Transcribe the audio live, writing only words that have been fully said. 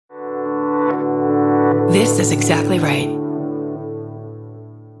This is exactly right.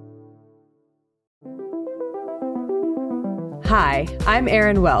 Hi, I'm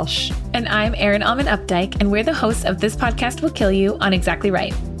Erin Welsh. And I'm Erin Alman Updike, and we're the hosts of This Podcast Will Kill You on Exactly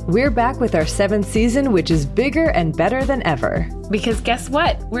Right. We're back with our 7th season, which is bigger and better than ever. Because guess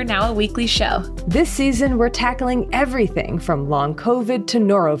what? We're now a weekly show. This season, we're tackling everything from long COVID to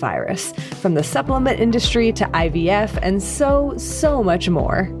norovirus, from the supplement industry to IVF, and so much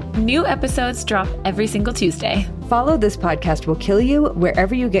more. New episodes drop every single Tuesday. Follow This Podcast Will Kill You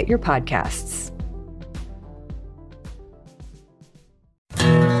wherever you get your podcasts.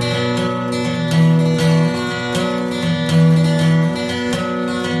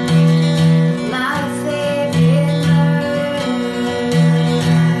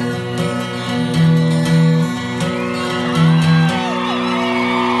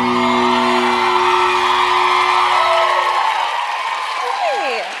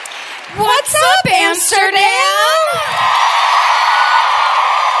 Amsterdam!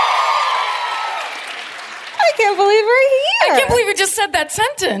 I can't believe we're here. I can't believe you just said that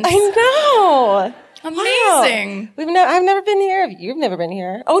sentence. I know. Amazing. Wow. I've never been here. You've never been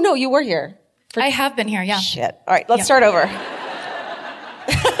here. Oh, no, you were here. I have been here, yeah. Shit. All right, let's start over.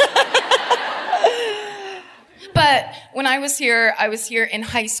 But when I was here in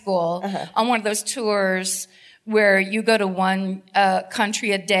high school on one of those tours where you go to one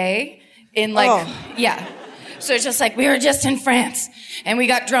country a day. So it's just like, we were just in France, and we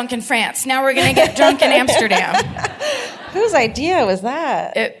got drunk in France. Now we're going to get drunk in Amsterdam. Whose idea was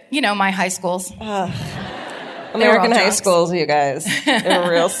that? My high schools. American high schools, you guys. They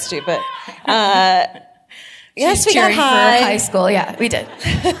were real stupid. Yes, we got high. For high school. Yeah, we did.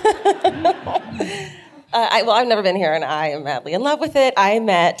 I've never been here, and I am madly in love with it. I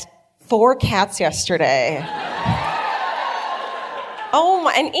met 4 cats yesterday. Oh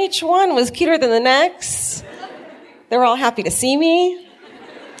my, and each one was cuter than the next. They were all happy to see me.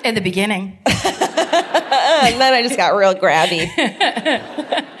 In the beginning. And then I just got real grabby.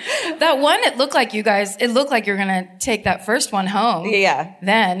 That one, it looked like you're going to take that first one home. Yeah.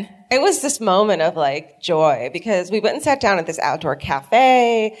 Then. It was this moment of joy because we went and sat down at this outdoor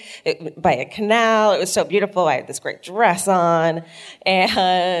cafe by a canal. It was so beautiful. I had this great dress on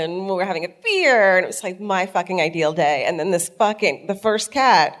and we were having a beer and it was like my fucking ideal day. And then the first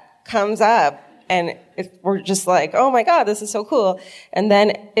cat comes up and we're just like, oh my God, this is so cool. And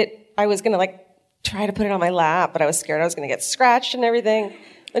then I was going to try to put it on my lap, but I was scared I was going to get scratched and everything.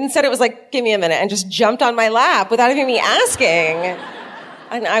 But instead it was like, give me a minute, and just jumped on my lap without even me asking.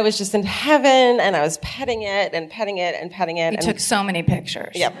 And I was just in heaven, and I was petting it and petting it and petting it. You took so many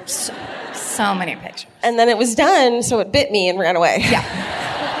pictures. Yep. So many pictures. And then it was done, so it bit me and ran away.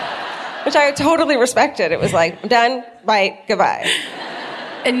 Yeah. Which I totally respected. It was like, I'm done, bye, goodbye.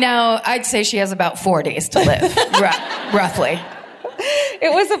 And now I'd say she has about 4 days to live, roughly.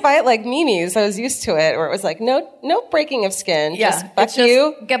 It was a bite like Mimi's. I was used to it, where it was like, no breaking of skin. Yeah. Just fuck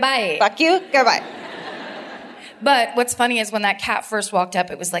you. Goodbye. Fuck you, goodbye. But what's funny is when that cat first walked up,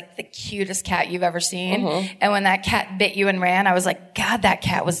 it was like the cutest cat you've ever seen. Mm-hmm. And when that cat bit you and ran, I was like, God, that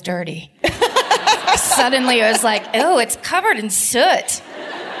cat was dirty. Suddenly I was like, oh, it's covered in soot.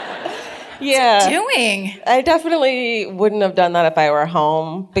 Yeah. What's it doing? I definitely wouldn't have done that if I were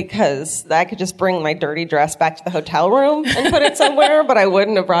home because I could just bring my dirty dress back to the hotel room and put it somewhere, but I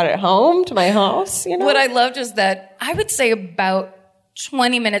wouldn't have brought it home to my house, What I loved is that I would say about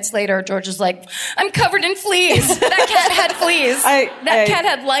 20 minutes later, George is like, I'm covered in fleas. That cat had fleas. Cat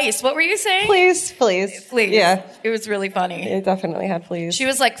had lice. What were you saying? Fleas. Yeah. It was really funny. It definitely had fleas. She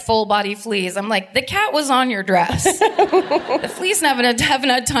was like full body fleas. I'm like, the cat was on your dress. The fleas haven't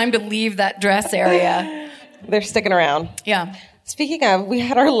had time to leave that dress area. They're sticking around. Yeah. Speaking of, we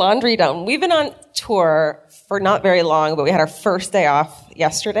had our laundry done. We've been on tour for not very long, but we had our first day off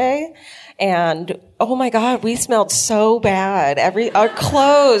yesterday. And oh my God, we smelled so bad. Our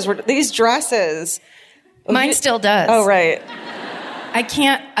clothes were these dresses. Mine still does. Oh, right. I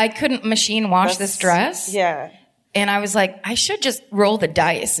couldn't machine wash this dress. Yeah. And I was like, I should just roll the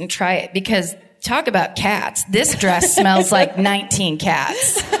dice and try it because talk about cats. This dress smells like 19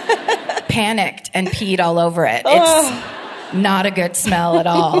 cats. Panicked and peed all over it. It's not a good smell at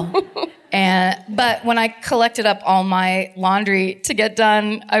all. But when I collected up all my laundry to get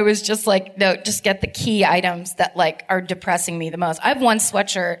done, I was just like, no, just get the key items that are depressing me the most. I have one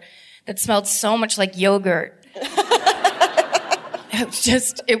sweatshirt that smelled so much like yogurt.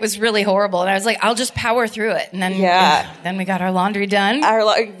 It was really horrible. And I was like, I'll just power through it. And then we got our laundry done.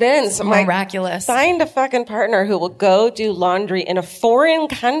 Vince, miraculous. Find a fucking partner who will go do laundry in a foreign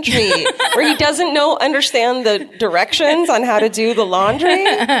country where he doesn't understand the directions on how to do the laundry.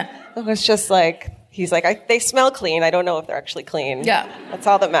 It was just like, He's like, they smell clean. I don't know if they're actually clean. Yeah. That's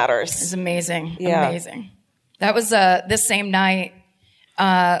all that matters. It's amazing. Yeah. Amazing. That was this same night.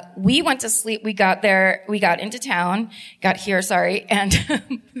 We went to sleep. We got into town,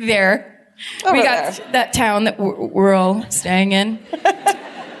 and there. We got that town that we're all staying in.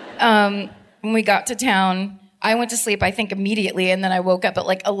 When we got to town, I went to sleep, I think, immediately, and then I woke up at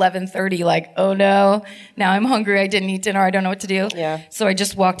like 11:30, like, oh no, now I'm hungry, I didn't eat dinner, I don't know what to do. Yeah. So I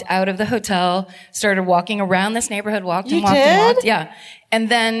just walked out of the hotel, started walking around this neighborhood, walked. Yeah. And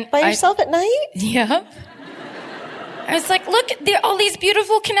then... By yourself at night? Yeah. I was like, look at all these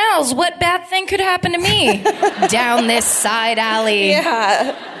beautiful canals. What bad thing could happen to me? Down this side alley.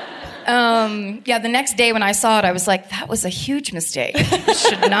 Yeah. The next day when I saw it, I was like, that was a huge mistake. I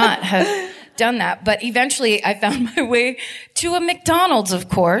should not have done that. But eventually I found my way to a McDonald's, of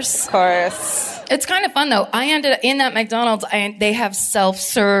course. Of course. It's kind of fun, though. I ended up in that McDonald's, they have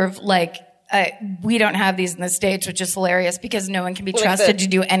self-serve, we don't have these in the States, which is hilarious because no one can be trusted to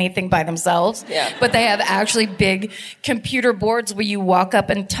do anything by themselves. Yeah. But they have actually big computer boards where you walk up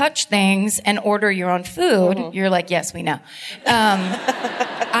and touch things and order your own food. Mm-hmm. You're like, yes, we know.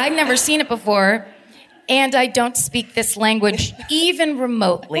 I've never seen it before, and I don't speak this language even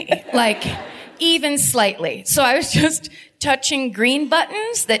remotely, even slightly. So I was just touching green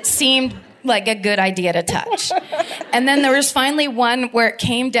buttons that seemed like a good idea to touch. And then there was finally one where it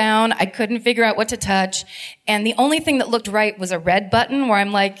came down. I couldn't figure out what to touch. And the only thing that looked right was a red button where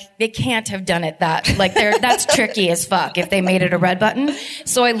I'm like, they can't have done it that. That's tricky as fuck if they made it a red button.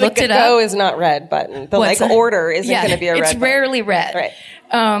 So I looked it up. The go is not red button. The order isn't going to be a red button. It's rarely red. Right.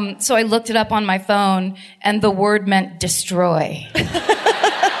 So I looked it up on my phone and the word meant destroy.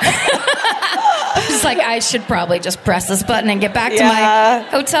 It's like, I should probably just press this button and get back to my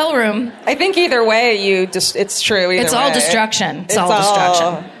hotel room. I think either way, it's true. It's all destruction. It's all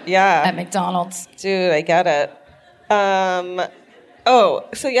destruction. Yeah. At McDonald's. Dude, I get it.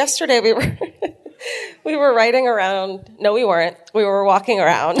 So yesterday we were riding around. No, we weren't. We were walking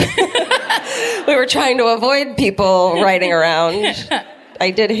around. We were trying to avoid people riding around. I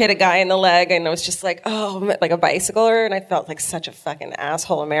did hit a guy in the leg, and I was just like, oh, like a bicycler, and I felt like such a fucking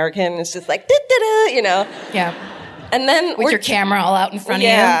asshole American. It's just like, you know? Yeah. And then with your camera all out in front of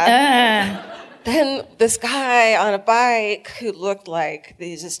you. Then this guy on a bike who looked like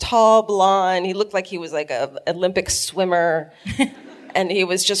he's this tall blonde. He looked like he was like an Olympic swimmer, and he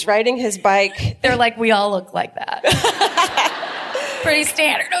was just riding his bike. They're like, we all look like that. Pretty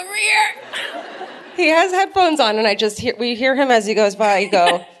standard over here. He has headphones on, and we hear him as he goes by. You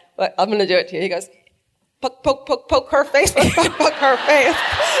go, I'm going to do it to you. He goes, poke her face, poke her face.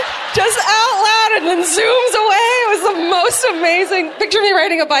 Just out loud, and then zooms away. It was the most amazing. Picture me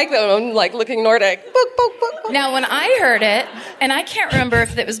riding a bike, though, and I'm like looking Nordic. Poke. Now, when I heard it, and I can't remember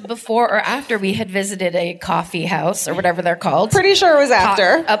if it was before or after we had visited a coffee house or whatever they're called. Pretty sure it was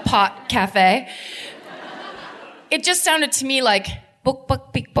after. A pot cafe. It just sounded to me like, book.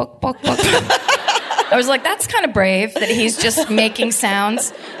 I was like, that's kind of brave that he's just making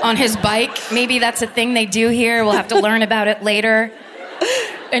sounds on his bike. Maybe that's a thing they do here. We'll have to learn about it later.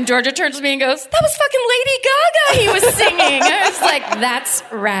 And Georgia turns to me and goes, that was fucking Lady Gaga he was singing. I was like, that's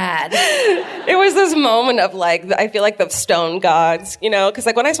rad. It was this moment of I feel like the stone gods, you know? Because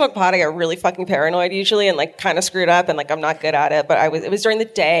when I smoke pot, I get really fucking paranoid usually and kind of screwed up and I'm not good at it. But it was during the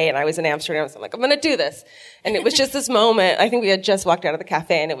day and I was in Amsterdam. So I'm like, I'm going to do this. And it was just this moment. I think we had just walked out of the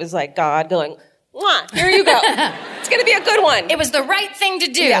cafe and it was like God going, mwah, here you go. It's going to be a good one. It was the right thing to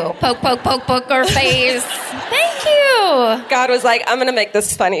do. Yeah. Poke her face. Thank you. God was like, I'm going to make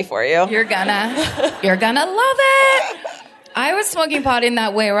this funny for you. You're gonna love it. I was smoking pot in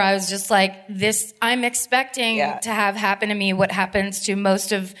that way where I was just like, I'm expecting to have happen to me what happens to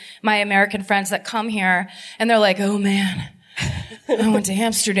most of my American friends that come here. And they're like, oh man, I went to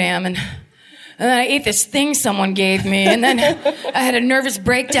Amsterdam and then I ate this thing someone gave me, and then I had a nervous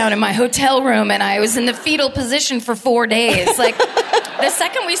breakdown in my hotel room, and I was in the fetal position for 4 days. The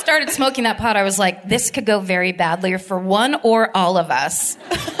second we started smoking that pot, I was like, this could go very badly for one or all of us,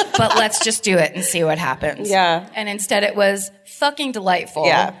 but let's just do it and see what happens. Yeah. And instead it was fucking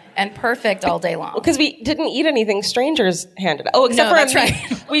delightful and perfect all day long. Because we didn't eat anything strangers handed out. Oh, except for that's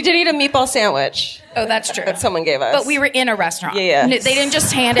right. We did eat a meatball sandwich. Oh, that's true. That someone gave us. But we were in a restaurant. Yeah. They didn't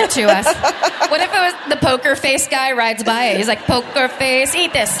just hand it to us. What if it was the poker face guy rides by it? He's like, poker face,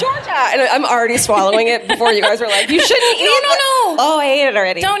 eat this. Georgia! And I'm already swallowing it before you guys were like, you shouldn't eat it. No. Oh, I ate it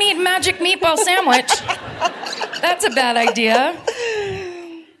already. Don't eat magic meatball sandwich. That's a bad idea.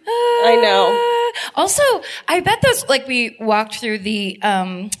 I know. Also, I bet those, we walked through the,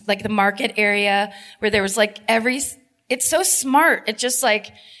 the market area where there was every it's so smart. It's just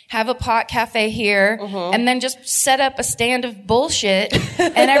like, have a pot cafe here, and then just set up a stand of bullshit,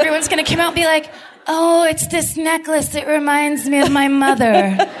 and everyone's going to come out and be like, oh, it's this necklace. It reminds me of my mother.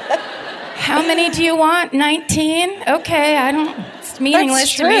 How many do you want? 19? Okay, it's meaningless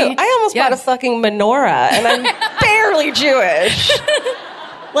That's true. to me. I almost bought a fucking menorah, and I'm barely Jewish.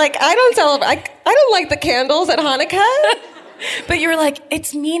 Like, I don't like the candles at Hanukkah. But you were like,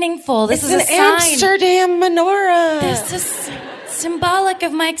 it's meaningful. This is an a sign. Amsterdam menorah. This is symbolic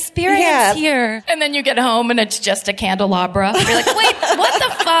of my experience here. And then you get home and it's just a candelabra. You're like, wait, what the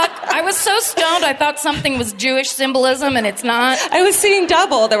fuck? I was so stoned I thought something was Jewish symbolism and it's not. I was seeing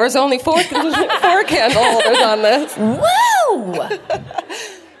double. There was only four candle holders on this. Whoa!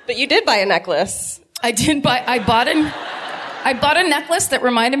 But you did buy a necklace. I bought a necklace that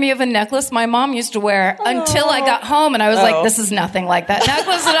reminded me of a necklace my mom used to wear until I got home, and I was like, this is nothing like that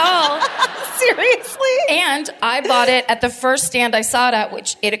necklace at all. Seriously? And I bought it at the first stand I saw it at,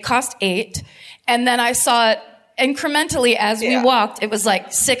 which it cost $8, and then I saw it incrementally as we walked. It was like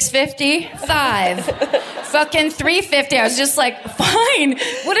 $6.50, $5, fucking $3.50. I was just like, fine.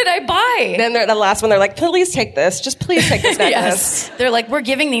 What did I buy? Then the last one, they're like, please take this. Just please take this necklace. Yes. They're like, we're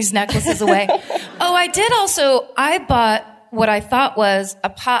giving these necklaces away. I bought what I thought was a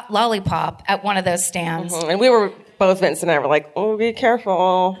pot lollipop at one of those stands. And we were, both Vince and I were like, oh, be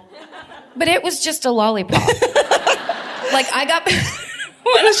careful. But it was just a lollipop.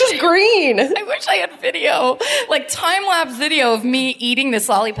 It was just green. I wish I had video, like time-lapse video of me eating this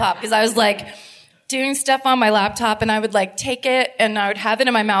lollipop, because I was like doing stuff on my laptop, and I would like take it and I would have it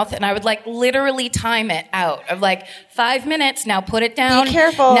in my mouth, and I would like literally time it out of like 5 minutes. Now put it down. Be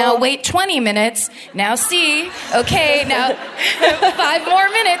careful. Now wait 20 minutes. Now see. Okay, now 5 more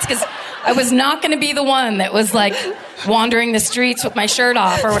minutes, because I was not going to be the one that was like wandering the streets with my shirt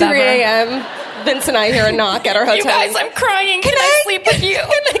off or whatever. 3 a.m. Vince and I hear a knock at our hotel. You guys, I'm crying. Can I sleep with you? Can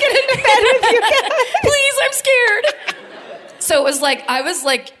I get into bed with you? Please, I'm scared. So it was like, I was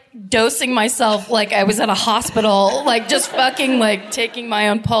like dosing myself like I was at a hospital, like just fucking like taking my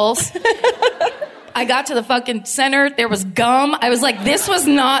own pulse. I got to the fucking center. There was gum. I was like, this was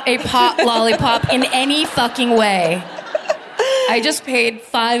not a pot lollipop in any fucking way. I just paid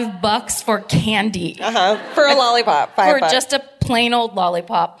 $5 for candy. For a lollipop. $5. For just a plain old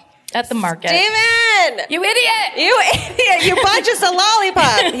lollipop at the market. Steven! You idiot! You idiot! You bought just a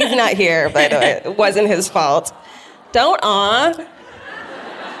lollipop. He's not here, by the way. It wasn't his fault. Don't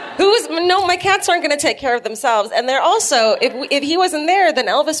No, my cats aren't going to take care of themselves. And they're also, if he wasn't there, then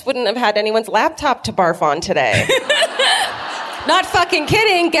Elvis wouldn't have had anyone's laptop to barf on today. Not fucking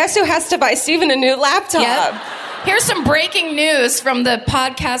kidding. Guess who has to buy Steven a new laptop? Yep. Here's some breaking news from the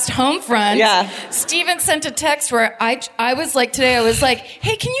podcast Homefront. Yeah. Steven sent a text where I was like, today, I was like,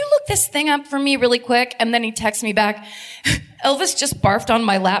 hey, can you look this thing up for me really quick? And then he texted me back, Elvis just barfed on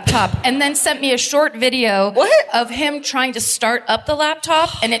my laptop, and then sent me a short video of him trying to start up the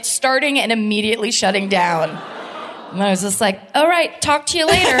laptop, and it's starting and immediately shutting down. And I was just like, all right, talk to you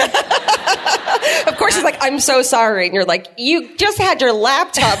later. Of course, he's like, I'm so sorry. And you're like, you just had your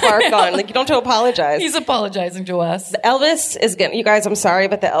laptop barfed on. Like, you don't have to apologize. He's apologizing to us. Elvis is getting, you guys, I'm sorry,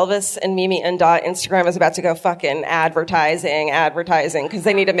 but the Elvis and Mimi and Dot Instagram is about to go fucking advertising, because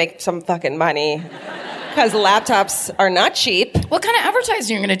they need to make some fucking money. Because laptops are not cheap. What kind of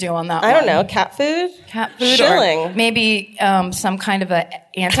advertising are you going to do on that I don't know. Cat food? Cat food? Shilling. Or maybe some kind of a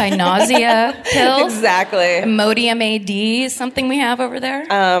anti-nausea pill? Exactly. Imodium AD is something we have over there?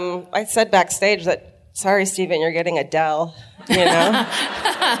 I said backstage that, sorry, Steven, you're getting a Dell. You know?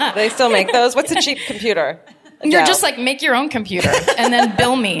 They still make those. What's a cheap computer? You're just like, make your own computer and then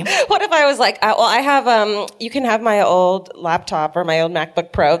bill me. What if I was like, well, I have, you can have my old laptop or my old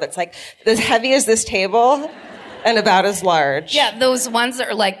MacBook Pro that's like as heavy as this table and about as large. Yeah, those ones that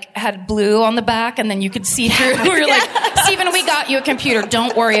are like, had blue on the back and then you could see through. We're like, Steven, we got you a computer.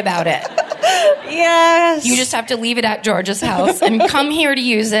 Don't worry about it. Yes. You just have to leave it at George's house and come here to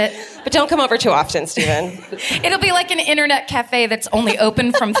use it. But don't come over too often, Steven. It'll be like an internet cafe that's only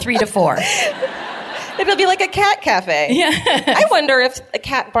open from 3 to 4. It'll be like a cat cafe. Yeah. I wonder if a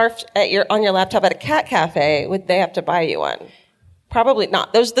cat barfed on your laptop at a cat cafe, would they have to buy you one? Probably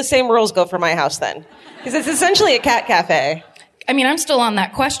not. The same rules go for my house then. Because it's essentially a cat cafe. I mean, I'm still on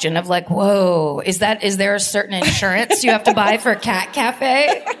that question of like, whoa, is there a certain insurance you have to buy for a cat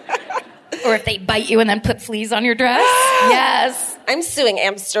cafe? Or if they bite you and then put fleas on your dress? Yes. I'm suing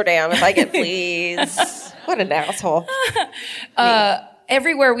Amsterdam if I get fleas. What an asshole.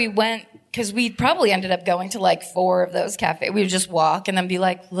 Everywhere we went, because we probably ended up going to like 4 of those cafes. We would just walk and then be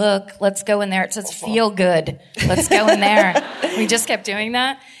like, look, let's go in there. It says feel good. Let's go in there. We just kept doing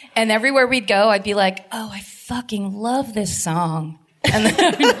that. And everywhere we'd go, I'd be like, oh, I fucking love this song. And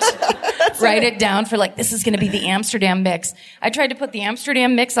then I would write it down for like, this is going to be the Amsterdam mix. I tried to put the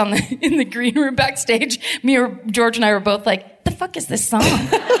Amsterdam mix in the green room backstage. George and I were both like, the fuck is this song?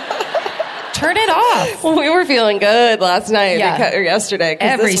 Turn it off. Well, we were feeling good last night or yesterday.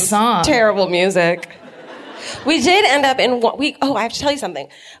 Every this was song. Terrible music. We did end up in I have to tell you something.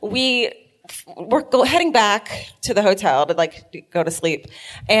 We're heading back to the hotel to like go to sleep.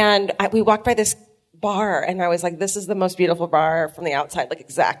 And we walked by this bar and I was like, this is the most beautiful bar from the outside, like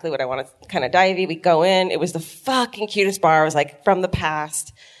exactly what I want to kind of divey. We go in. It was the fucking cutest bar. I was like, from the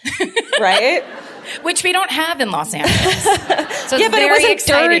past. Right? Which we don't have in Los Angeles. So yeah, but it wasn't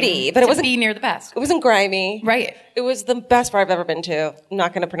dirty. But it wasn't be near the past. It wasn't grimy. Right. It was the best bar I've ever been to. I'm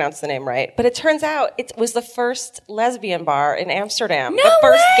not going to pronounce the name right. But it turns out it was the first lesbian bar in Amsterdam. No the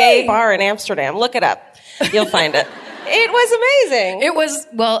first way! gay bar in Amsterdam. Look it up. You'll find it. It was amazing. It was,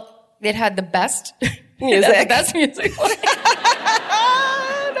 it had the best music. It had the best music. No,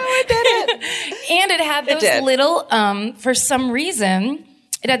 it didn't. And it had those little, for some reason,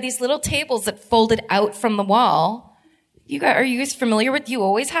 it had these little tables that folded out from the wall. Are you guys familiar with, you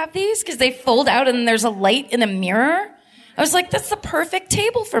always have these? Because they fold out and there's a light in a mirror. I was like, that's the perfect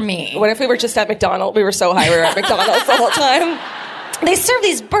table for me. What if we were just at McDonald's? We were so high we were at McDonald's the whole time. They serve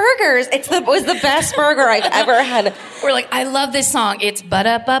these burgers. It was the best burger I've ever had. We're like, I love this song. It's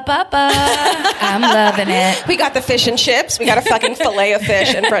ba-da-ba-ba-ba. I'm loving it. We got the fish and chips. We got a fucking fillet of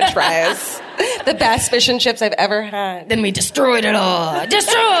fish and french fries. The best fish and chips I've ever had. Then we destroyed it all.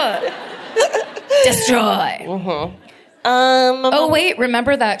 Destroy! Destroy. Mm-hmm. Oh, wait.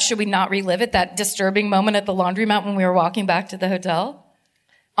 Remember that? Should we not relive it? That disturbing moment at the laundromat when we were walking back to the hotel?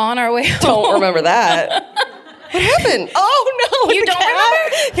 On our way home. Don't remember that. What happened? Oh, no. You don't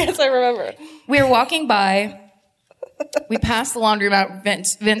remember? Yes, I remember. We were walking by. We passed the laundromat.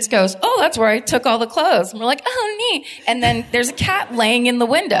 Vince goes, oh, that's where I took all the clothes. And we're like, oh, neat. And then there's a cat laying in the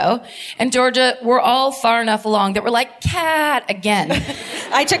window. And Georgia, we're all far enough along that we're like, cat again.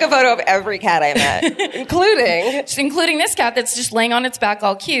 I took a photo of every cat I met, including this cat that's just laying on its back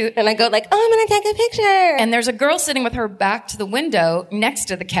all cute. And I go like, oh, I'm going to take a picture. And there's a girl sitting with her back to the window next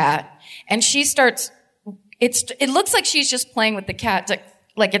to the cat. And she starts... It looks like she's just playing with the cat,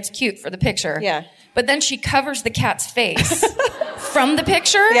 like it's cute for the picture. Yeah. But then she covers the cat's face from the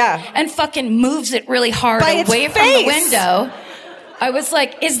picture. Yeah. And fucking moves it really hard By away its from the face. window. I was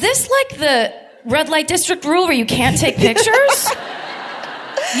like, is this like the red light district rule where you can't take pictures?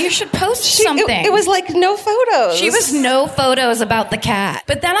 You should post something. It was like no photos. She was no photos about the cat.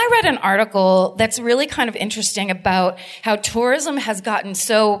 But then I read an article that's really kind of interesting about how tourism has gotten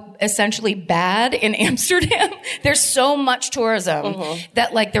so essentially bad in Amsterdam. There's so much tourism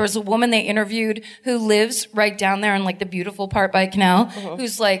that like there was a woman they interviewed who lives right down there in like the beautiful part by Canal,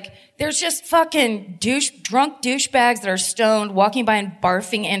 who's like, there's just fucking drunk douchebags that are stoned walking by and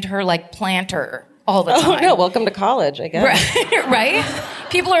barfing into her like planter all the time. Oh no, welcome to college, I guess. Right? Right?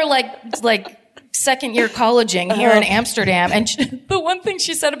 People are like second year colleging here in Amsterdam. And the one thing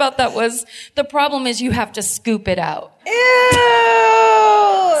she said about that was, the problem is you have to scoop it out. Ew!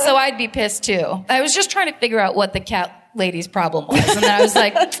 So I'd be pissed too. I was just trying to figure out what the cat lady's problem was. And then I was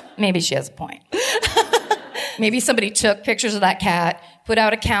like, maybe she has a point. Maybe somebody took pictures of that cat, put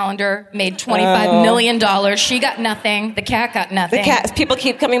out a calendar, made $25 million. She got nothing. The cat got nothing. People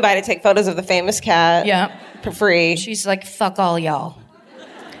keep coming by to take photos of the famous cat. Yeah. For free. She's like, fuck all y'all.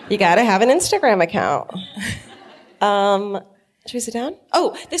 You gotta have an Instagram account. Should we sit down?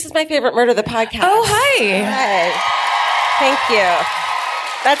 Oh, this is my favorite Murder the Podcast. Oh, hi. Hi. Thank you.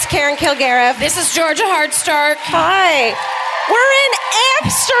 That's Karen Kilgariff. This is Georgia Hardstark. Hi. We're in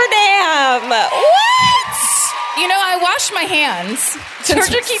Amsterdam. What? You know, I wash my hands.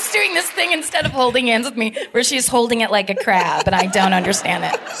 Georgia keeps doing this thing instead of holding hands with me, where she's holding it like a crab, and I don't understand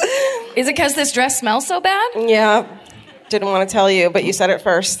it. Is it because this dress smells so bad? Yeah. Didn't want to tell you, but you said it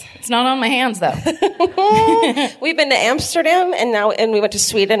first. It's not on my hands, though. We've been to Amsterdam, and we went to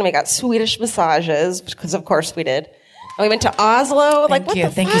Sweden, and we got Swedish massages, because of course we did. And we went to Oslo.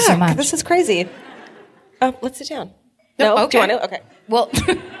 Thank you so much. This is crazy. Let's sit down. No? No? Okay. Do you want to? Okay. Well...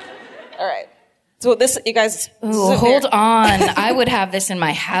 All right. So this, you guys... Ooh, hold on. I would have this in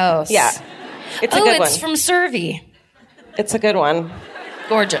my house. Yeah. It's a good one. Oh, it's from Servy. It's a good one.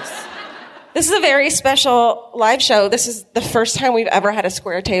 Gorgeous. This is a very special live show. This is the first time we've ever had a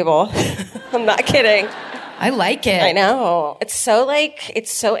square table. I'm not kidding. I like it. I know. It's so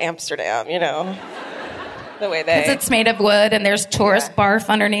Amsterdam, you know, the way they... Because it's made of wood and there's tourist barf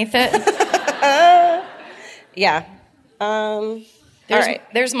underneath it. Yeah. All right.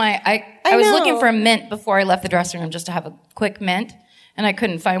 There's my... I was looking for a mint before I left the dressing room just to have a quick mint. and I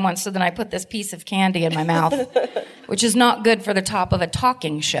couldn't find one. So then I put this piece of candy in my mouth, which is not good for the top of a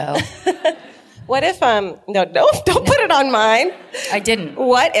talking show. What if, no, don't put it on mine. I didn't.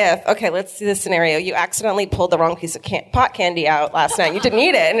 What if, okay, let's see this scenario. You accidentally pulled the wrong piece of pot candy out last night. You didn't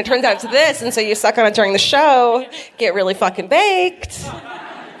eat it, and it turns out it's this, and so you suck on it during the show, get really fucking baked.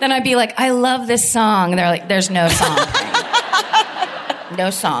 Then I'd be like, I love this song. And they're like, there's no song. No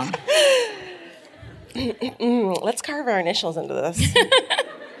song. Let's carve our initials into this.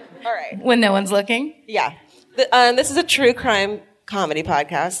 All right. When no one's looking? Yeah. This is a true crime comedy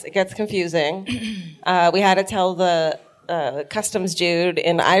podcast. It gets confusing. We had to tell the customs dude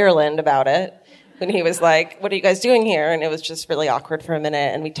in Ireland about it when he was like, what are you guys doing here? And it was just really awkward for a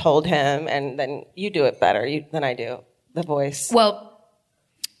minute. And we told him, and then you do it better than I do, the voice. Well,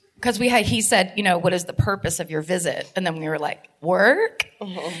 because he said, what is the purpose of your visit? And then we were like, work?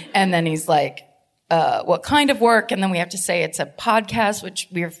 Mm-hmm. And then he's like, what kind of work? And then we have to say it's a podcast, which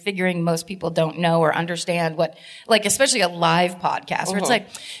we're figuring most people don't know or understand what, like, especially a live podcast where it's like,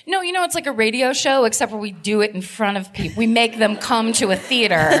 no, it's like a radio show, except where we do it in front of people. We make them come to a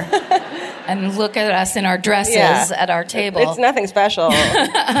theater and look at us in our dresses at our table. It's nothing special.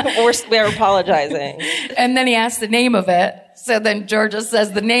 We're apologizing. And then he asked the name of it. So then Georgia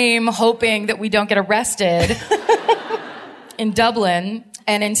says the name, hoping that we don't get arrested in Dublin.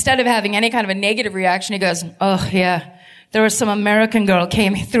 And instead of having any kind of a negative reaction, he goes, oh, yeah, there was some American girl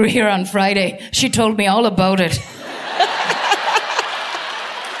came through here on Friday. She told me all about it.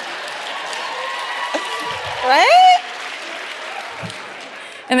 Right?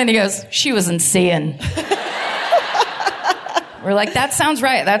 And then he goes, she was insane. We're like, that sounds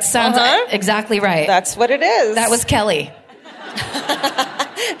right. That sounds exactly right. That's what it is. That was Kelly.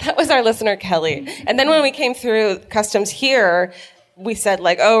 That was our listener, Kelly. And then when we came through customs here, we said,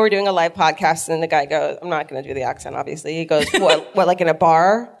 like, oh, we're doing a live podcast. And the guy goes, I'm not going to do the accent, obviously. He goes, what, like in a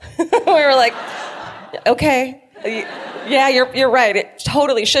bar? We were like, okay. Yeah, you're right. It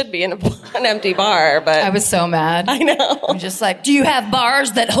totally should be in an empty bar, but... I was so mad. I know. I'm just like, do you have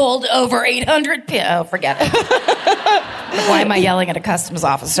bars that hold over 800 people? Oh, forget it. Like, why am I yelling at a customs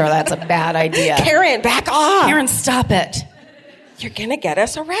officer? That's a bad idea. Karen, back off. Karen, stop it. You're going to get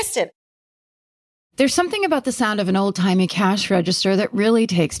us arrested. There's something about the sound of an old-timey cash register that really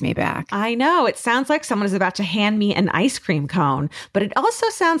takes me back. I know. It sounds like someone is about to hand me an ice cream cone, but it also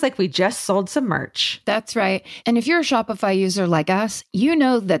sounds like we just sold some merch. That's right. And if you're a Shopify user like us, you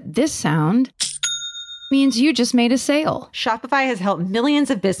know that this sound means you just made a sale. Shopify has helped millions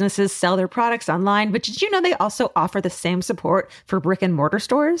of businesses sell their products online, but did you know they also offer the same support for brick and mortar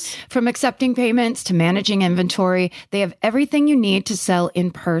stores? From accepting payments to managing inventory, they have everything you need to sell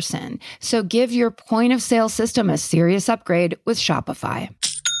in person. So give your point of sale system a serious upgrade with Shopify.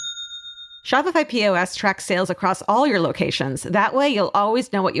 Shopify POS tracks sales across all your locations. That way, you'll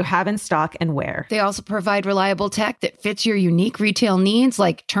always know what you have in stock and where. They also provide reliable tech that fits your unique retail needs,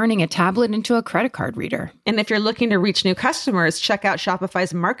 like turning a tablet into a credit card reader. And if you're looking to reach new customers, check out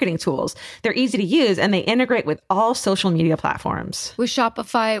Shopify's marketing tools. They're easy to use, and they integrate with all social media platforms. With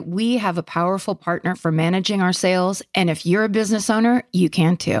Shopify, we have a powerful partner for managing our sales. And if you're a business owner, you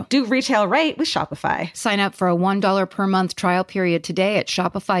can too. Do retail right with Shopify. Sign up for a $1 per month trial period today at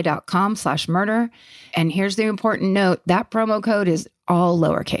shopify.com/murder. And here's the important note, that promo code is all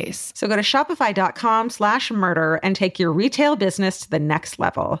lowercase. So go to shopify.com/murder and take your retail business to the next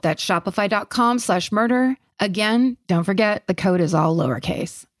level. That's shopify.com/murder. Again, don't forget, the code is all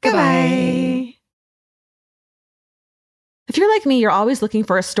lowercase. Goodbye. If you're like me, you're always looking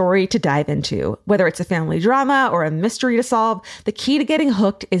for a story to dive into. Whether it's a family drama or a mystery to solve, the key to getting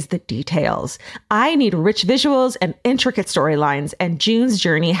hooked is the details. I need rich visuals and intricate storylines, and June's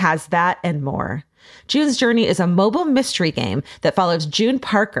Journey has that and more. June's Journey is a mobile mystery game that follows June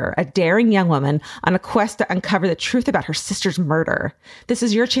Parker, a daring young woman, on a quest to uncover the truth about her sister's murder. This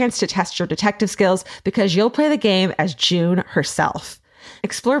is your chance to test your detective skills because you'll play the game as June herself.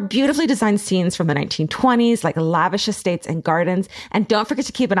 Explore beautifully designed scenes from the 1920s, like lavish estates and gardens, and don't forget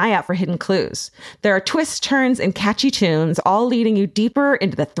to keep an eye out for hidden clues. There are twists, turns, and catchy tunes, all leading you deeper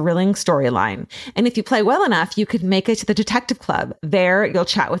into the thrilling storyline. And if you play well enough, you could make it to the Detective Club. There, you'll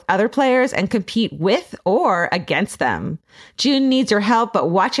chat with other players and compete with or against them. June needs your help, but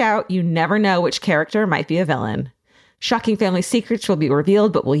watch out, you never know which character might be a villain. Shocking family secrets will be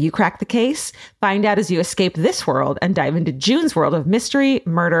revealed, but will you crack the case? Find out as you escape this world and dive into June's world of mystery,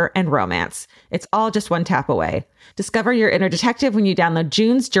 murder, and romance. It's all just one tap away. Discover your inner detective when you download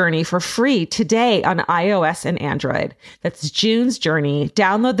June's Journey for free today on iOS and Android. That's June's Journey.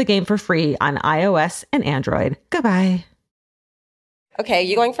 Download the game for free on iOS and Android. Goodbye. Okay,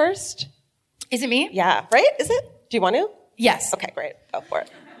 you going first? Is it me? Yeah, right? Is it? Do you want to? Yes. Okay, great. Go for it.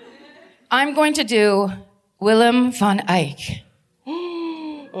 I'm going to do Willem van Eyck.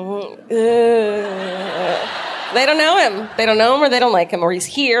 They don't know him. They don't know him or they don't like him, or he's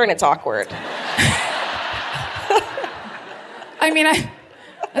here and it's awkward. I mean, I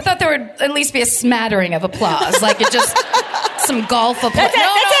thought there would at least be a smattering of applause. Like it just, some golf applause. That's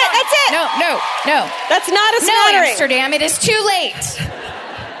it. No. That's not a No, smattering. Amsterdam, it is too late.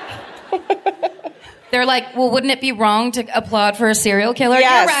 They're like, well, wouldn't it be wrong to applaud for a serial killer?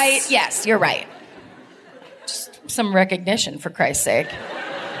 Yes. You're right. Yes, you're right. Just some recognition, for Christ's sake.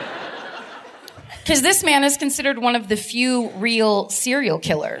 Because this man is considered one of the few real serial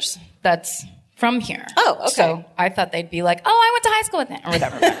killers that's from here. Oh, okay. So I thought they'd be like, oh, I went to high school with him, or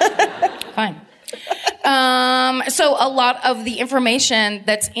whatever. Fine. So a lot of the information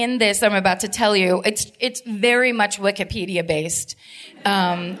that's in this I'm about to tell you, it's very much Wikipedia based,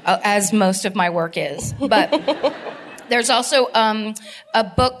 as most of my work is. But there's also a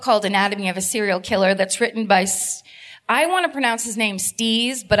book called Anatomy of a Serial Killer that's written by... I want to pronounce his name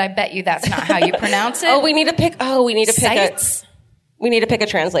Steez, but I bet you that's not how you pronounce it. We need to pick Sites? We need to pick a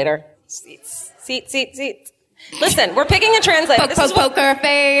translator. Seats. Listen, we're picking a translator. Poker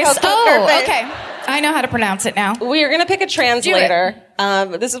face. Poker face. Okay. I know how to pronounce it now. We are going to pick a translator.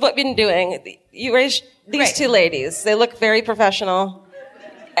 This is what we've been doing. You raised these two ladies. They look very professional.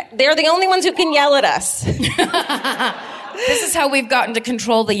 They're the only ones who can yell at us. This is how we've gotten to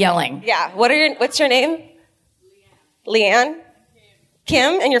control the yelling. Yeah. What's your name? Leanne?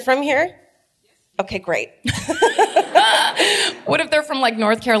 Kim? And you're from here? Okay, great. What if they're from like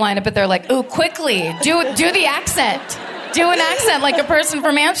North Carolina, but they're like, ooh, quickly, do the accent. Do an accent like a person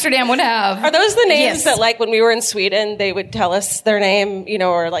from Amsterdam would have. Are those the names Yes. that, like, when we were in Sweden, they would tell us their name,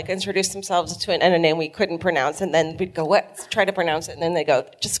 or like introduce themselves to a name we couldn't pronounce, and then we'd go, what? Try to pronounce it, and then they go,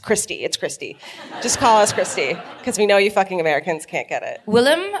 just Christy. It's Christy. Just call us Christy, because we know you fucking Americans can't get it.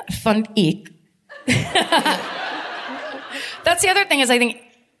 Willem van Eyck. That's the other thing is I think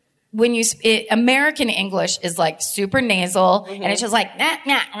when American English is like super nasal and it's just like, nah,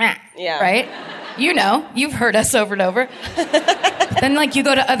 nah, nah, Yeah. right? You know, you've heard us over and over. Then like you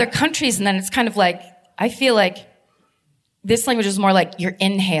go to other countries and then it's kind of like, I feel like this language is more like you're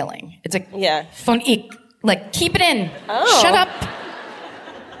inhaling. It's like, van Eyck. Like, keep it in. Oh. Shut up.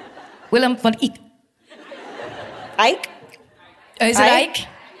 Willem van Eyck. Ike? Is it Ike?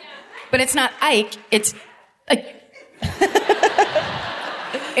 But it's not Ike, it's Ike.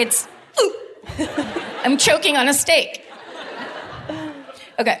 It's I'm choking on a steak.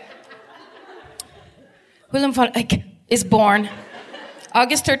 Okay. Willem van Eyck is born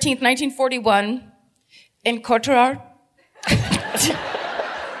August 13th, 1941 in Kortrijk,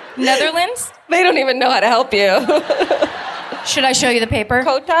 Netherlands. They don't even know how to help you. Should I show you the paper?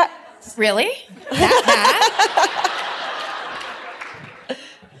 Kota? Really? That?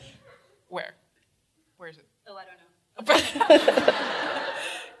 Where? Where is it? Oh, I don't know.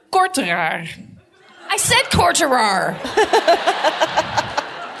 Kortrijk. I said Kortrijk.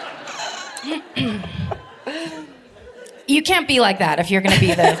 You can't be like that if you're going to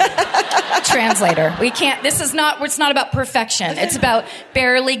be the translator. We can't. It's not about perfection. It's about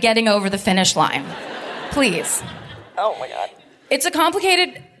barely getting over the finish line. Please. Oh my God. It's a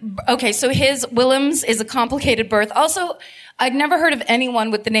complicated, okay, so Willem's is a complicated birth. Also, I'd never heard of anyone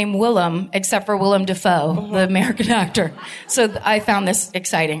with the name Willem except for Willem Dafoe, the American actor. So I found this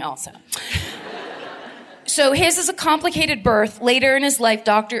exciting also. So his is a complicated birth. Later in his life,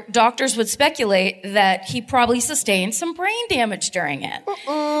 doctors would speculate that he probably sustained some brain damage during it.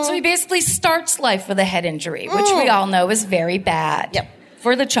 So he basically starts life with a head injury, which we all know is very bad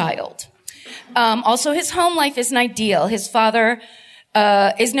for the child. Also, his home life isn't ideal. His father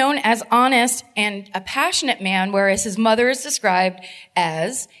is known as honest and a passionate man, whereas his mother is described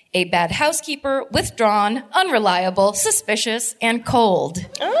as a bad housekeeper, withdrawn, unreliable, suspicious, and cold.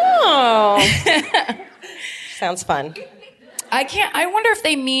 Oh. Sounds fun. I wonder if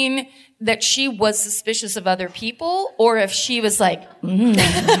they mean that she was suspicious of other people, or if she was like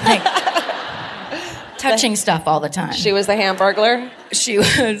touching stuff all the time. She was the Hamburglar? She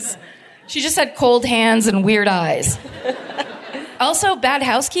just had cold hands and weird eyes. Also, bad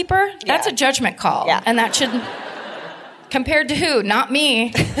housekeeper, that's a judgment call. Yeah. And that should, compared to who? Not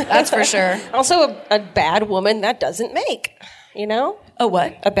me, that's for sure. Also, a bad woman that doesn't make, A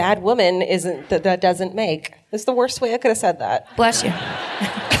what? A bad woman that doesn't make. It's the worst way I could have said that. Bless you.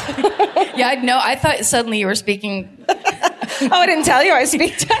 Yeah, no, I thought suddenly you were speaking. Oh, I didn't tell you I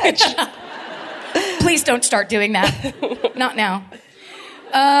speak Dutch. Please don't start doing that. Not now.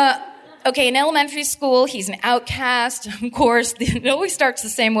 Okay, in elementary school, he's an outcast. Of course, it always starts the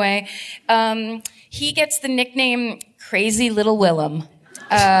same way. He gets the nickname Crazy Little Willem,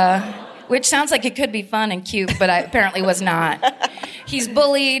 which sounds like it could be fun and cute, but apparently was not. He's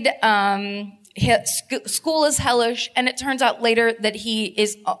bullied. School is hellish, and it turns out later that he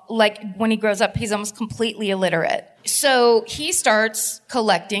is, when he grows up, he's almost completely illiterate. So he starts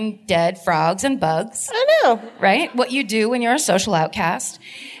collecting dead frogs and bugs. I know. Right? What you do when you're a social outcast.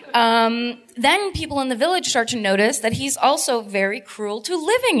 Then people in the village start to notice that he's also very cruel to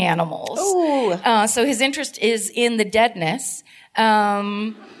living animals. Ooh. So his interest is in the deadness.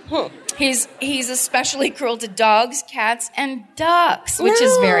 He's especially cruel to dogs, cats, and ducks, which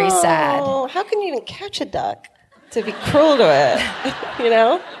is very sad. How can you even catch a duck to be cruel to it? You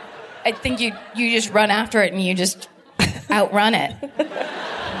know? I think you just run after it and you just outrun it.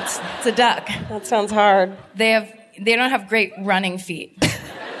 It's a duck. That sounds hard. They don't have great running feet.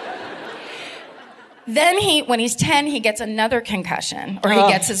 Then when he's 10, he gets another concussion, or he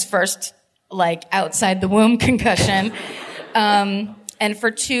gets his first outside the womb concussion. And for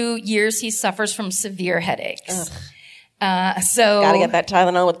 2 years, he suffers from severe headaches. So gotta get that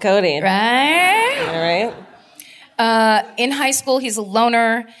Tylenol with codeine, right? All right. In high school, he's a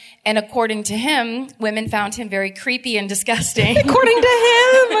loner, and according to him, women found him very creepy and disgusting. According to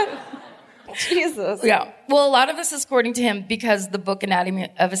him. Jesus. Yeah. Well, a lot of this is according to him because the book Anatomy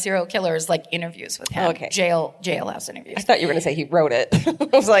of a Serial Killer is interviews with him. Okay. Jailhouse interviews. I thought you were going to say he wrote it. I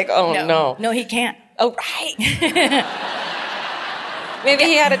was like, oh, no. No, he can't. Oh, right. Maybe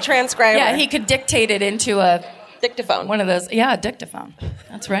he had a transcriber. Yeah, he could dictate it into a... Dictaphone. One of those. Yeah, a dictaphone.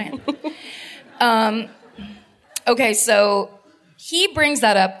 That's right. Okay, so he brings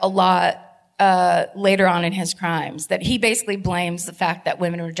that up a lot later on in his crimes, that he basically blames the fact that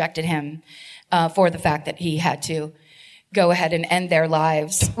women rejected him for the fact that he had to go ahead and end their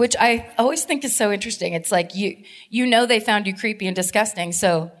lives, which I always think is so interesting. It's like, you know they found you creepy and disgusting,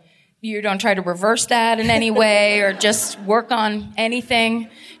 so you don't try to reverse that in any way or just work on anything.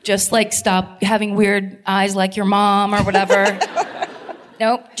 Just stop having weird eyes like your mom or whatever.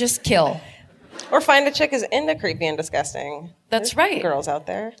 Nope, just kill. Or find a chick who's into creepy and disgusting. That's There's right. Girls out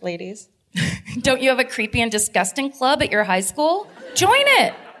there, ladies. Don't you have a creepy and disgusting club at your high school? Join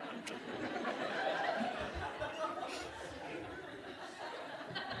it.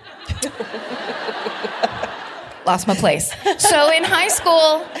 Lost my place. So in high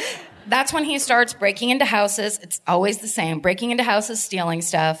school, that's when he starts breaking into houses. It's always the same. Breaking into houses, stealing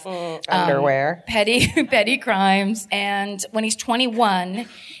stuff. Underwear. Petty crimes. And when he's 21,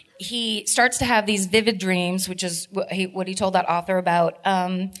 he starts to have these vivid dreams, which is what he told that author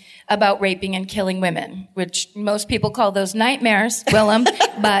about raping and killing women, which most people call those nightmares, Willem,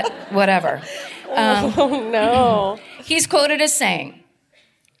 but whatever. Oh, no. He's quoted as saying,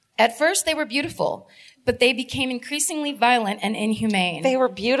 "At first they were beautiful, but they became increasingly violent and inhumane." They were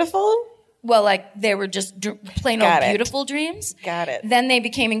beautiful? Well, they were just plain old beautiful dreams. Got it. Then they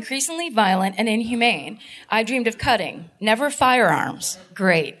became increasingly violent and inhumane. I dreamed of cutting, never firearms.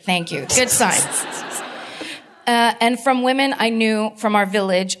 Great, thank you. Good sign. And from women I knew from our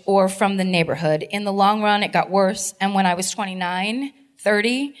village or from the neighborhood. In the long run, it got worse. And when I was 29,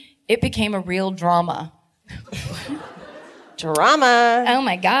 30, it became a real drama. Drama. Oh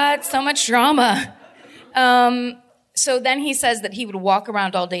my God, so much drama. So then he says that he would walk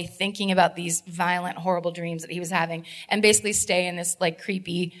around all day thinking about these violent, horrible dreams that he was having and basically stay in this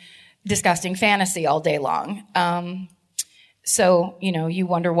creepy, disgusting fantasy all day long. So, you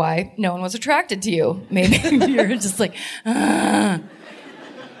wonder why no one was attracted to you. Maybe you're just So in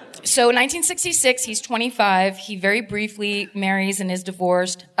 1966, he's 25. He very briefly marries and is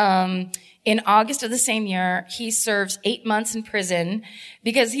divorced. In August of the same year, he serves 8 months in prison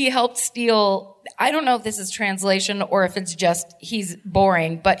because he helped steal, I don't know if this is translation or if it's just he's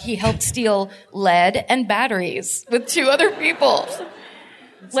boring, but he helped steal lead and batteries with 2 other people.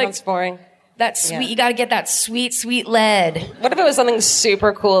 Sounds boring. That sweet, You gotta get that sweet, sweet lead. What if it was something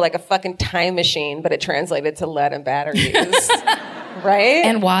super cool, like a fucking time machine, but it translated to lead and batteries? Right?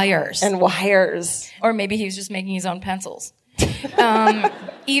 And wires. Or maybe he was just making his own pencils.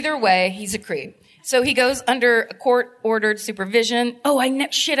 Either way, he's a creep. So he goes under a court-ordered supervision. Oh, I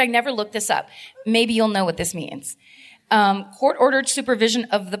never looked this up. Maybe you'll know what this means. Court-ordered supervision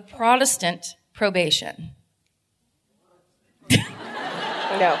of the Protestant probation.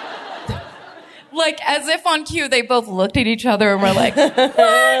 No. As if on cue, they both looked at each other and were like,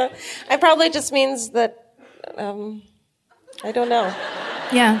 what? It probably just means that, I don't know.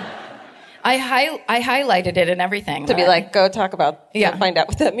 Yeah. I highlighted it and everything. To be go talk about, find out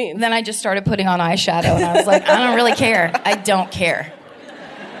what that means. Then I just started putting on eyeshadow and I was like, I don't really care. I don't care.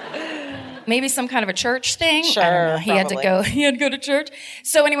 maybe some kind of a church thing. Sure, I don't know. He probably. had to go to church.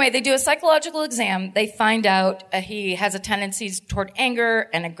 So anyway, they do a psychological exam. They find out he has a tendencies toward anger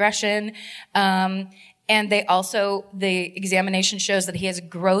and aggression. And the examination shows that he has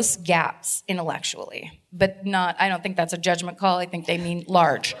gross gaps intellectually, but I don't think that's a judgment call. I think they mean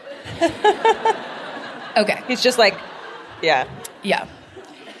large. Okay. He's just like, yeah. Yeah.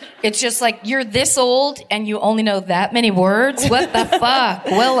 It's just like, you're this old and you only know that many words? What the fuck,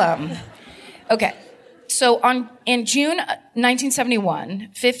 Willem? Okay. So in June 1971,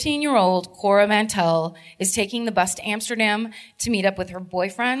 15-year-old Cora Mantell is taking the bus to Amsterdam to meet up with her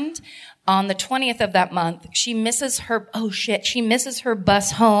boyfriend. On the 20th of that month, she misses her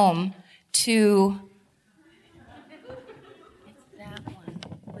bus home to... It's that one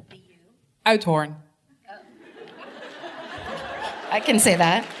with the U. Uithoorn. I can say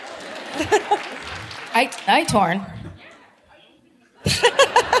that. I torn.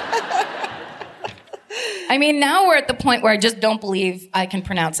 I mean, now we're at the point where I just don't believe I can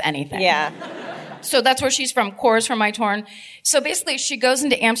pronounce anything. Yeah. So that's where she's from. Cora's from Uithoorn. So basically, she goes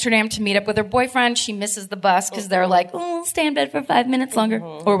into Amsterdam to meet up with her boyfriend. She misses the bus because they're like, oh, stay in bed for 5 minutes longer,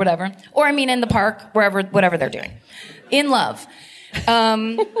 or whatever. Or I mean, in the park, whatever they're doing. In love.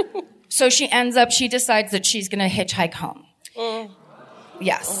 So she decides that she's going to hitchhike home.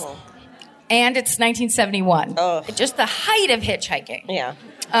 Yes. And it's 1971. Just the height of hitchhiking. Yeah.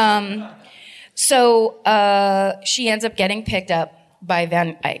 So she ends up getting picked up by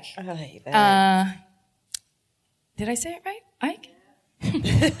Van Eyck. Did I say it right? Ike?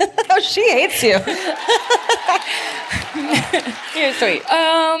 Oh, she hates you. You're sweet.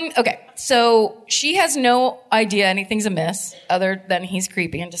 Okay. So she has no idea anything's amiss other than he's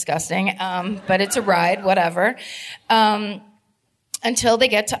creepy and disgusting. But it's a ride, whatever. Until they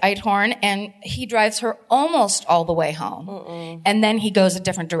get to Uithoorn, and he drives her almost all the way home. And then he goes a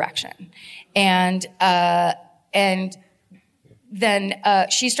different direction. And then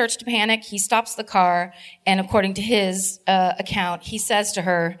she starts to panic. He stops the car, and according to his account, he says to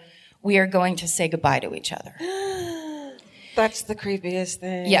her, "We are going to say goodbye to each other." That's the creepiest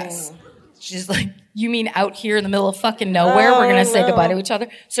thing. Yes. She's like, you mean out here in the middle of fucking nowhere, we're going to say goodbye to each other?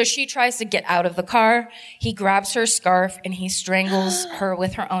 So she tries to get out of the car. He grabs her scarf, and he strangles her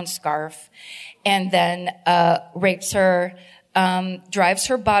with her own scarf, and then rapes her, drives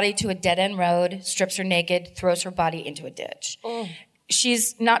her body to a dead-end road, strips her naked, throws her body into a ditch.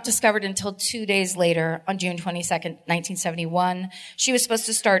 She's not discovered until 2 days later, on June 22nd, 1971. She was supposed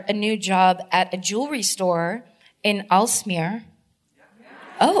to start a new job at a jewelry store in Aalsmeer.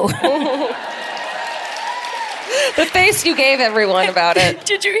 Oh. The face you gave everyone about it.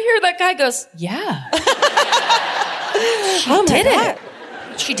 Did you hear that guy goes, yeah. She did it.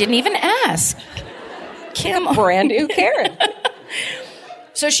 She didn't even ask. Come on. Brand new Karen.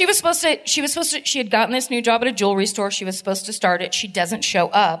 So she had gotten this new job at a jewelry store. She was supposed to start it. She doesn't show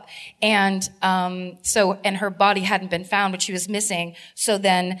up. And her body hadn't been found, but she was missing. So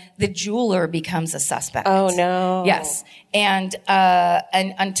then the jeweler becomes a suspect. Oh no. Yes. And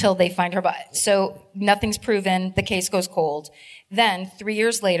until they find her body. So nothing's proven. The case goes cold. Then 3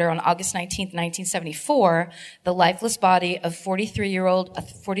 years later, on August 19th, 1974, the lifeless body of a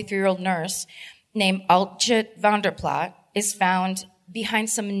 43-year-old nurse named Altje Vanderplaat is found behind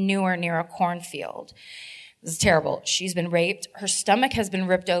some manure near a cornfield. This is terrible. She's been raped. Her stomach has been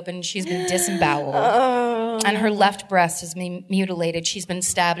ripped open. She's been disemboweled. And her left breast has been mutilated. She's been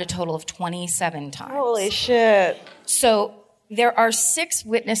stabbed a total of 27 times. Holy shit. So there are 6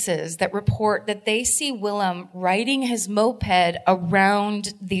 witnesses that report that they see Willem riding his moped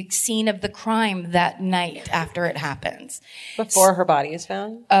around the scene of the crime that night after it happens. Before her body is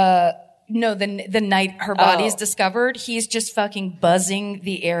found? No, the night her body is discovered, he's just fucking buzzing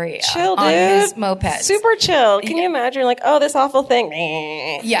the area chill, on dude. his moped. Super chill. Can you imagine, like, oh, this awful thing?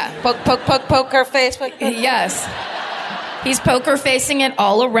 Yeah. Poke her face. Yes. He's poker facing it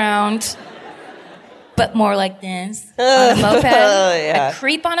all around, but more like this on a moped. Yeah. A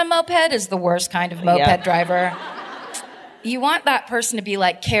creep on a moped is the worst kind of moped driver. You want that person to be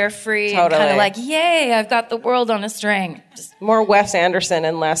like carefree and kind of like, yay, I've got the world on a string. Just more Wes Anderson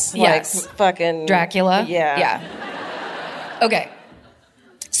and less like fucking Dracula. Yeah. Okay.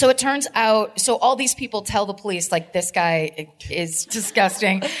 So it turns out, so all these people tell the police, like, this guy is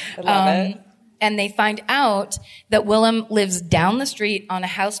disgusting. I love it. And they find out that Willem lives down the street on a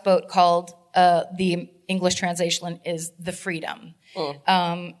houseboat called, the English translation is the Freedom.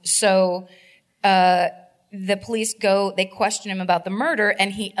 The police they question him about the murder,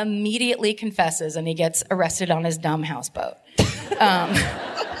 and he immediately confesses, and he gets arrested on his dumb houseboat.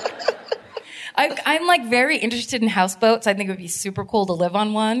 I I'm like very interested in houseboats. I think it would be super cool to live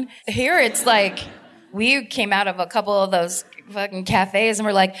on one. Here it's like, we came out of a couple of those fucking cafes and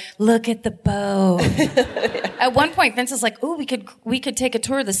we're like, look at the boat. At one point, Vince was like, ooh, we could take a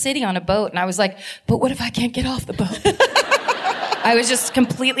tour of the city on a boat. And I was like, but what if I can't get off the boat? I was just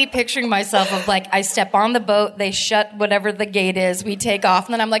completely picturing myself of like, I step on the boat, they shut whatever the gate is, we take off,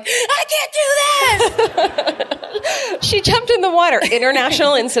 and then I'm like, I can't do this! She jumped in the water.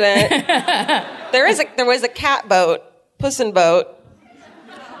 International incident. There was a cat boat, Pussin boat,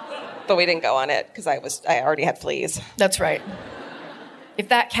 but we didn't go on it because I already had fleas. That's right. If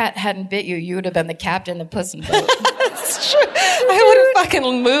that cat hadn't bit you, you would have been the captain of Puss in Boat. That's true. I would have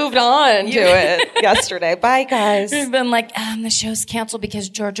fucking moved on to it yesterday. Bye, guys. You've been like, the show's canceled because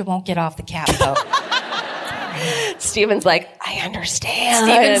Georgia won't get off the cat boat. Steven's like, I understand.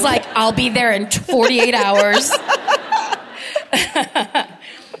 Steven's like, I'll be there in 48 hours.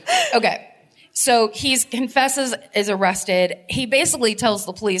 Okay. So he confesses, is arrested. He basically tells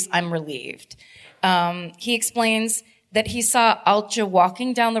the police, I'm relieved. He explains that he saw Alja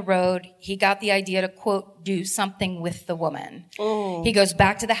walking down the road. He got the idea to, quote, do something with the woman. Oh. He goes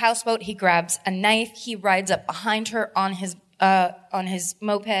back to the houseboat. He grabs a knife. He rides up behind her on his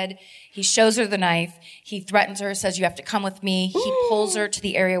moped. He shows her the knife. He threatens her, says, you have to come with me. He pulls her to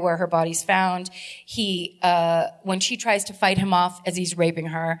the area where her body's found. When she tries to fight him off as he's raping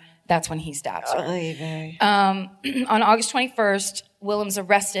her, that's when he stabs her. On August 21st, Willem's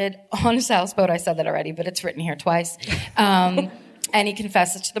arrested on his houseboat. I said that already, but it's written here twice. And he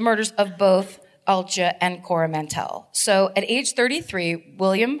confesses to the murders of both Alja and Cora Mantell. So at age 33,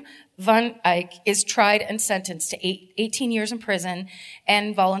 William Van Eyck is tried and sentenced to 18 years in prison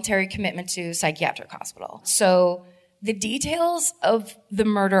and voluntary commitment to psychiatric hospital. So the details of the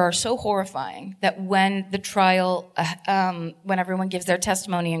murder are so horrifying that when the trial, when everyone gives their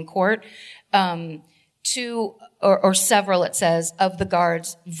testimony in court, two or several, it says, of the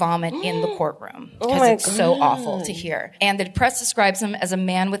guards vomit in the courtroom because it's so awful to hear. And the press describes him as a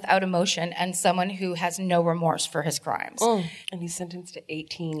man without emotion and someone who has no remorse for his crimes. And he's sentenced to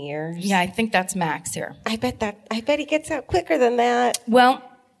 18 years. Yeah, I think that's max here. I bet he gets out quicker than that. Well,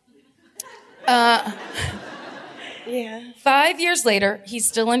 yeah. 5 years later, he's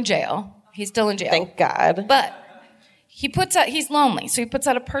still in jail. Thank God. But he's lonely, so he puts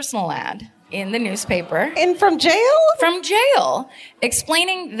out a personal ad in the newspaper. And from jail? From jail.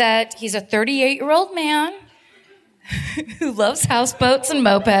 Explaining that he's a 38-year-old man who loves houseboats and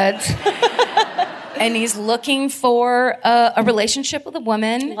mopeds. And he's looking for a relationship with a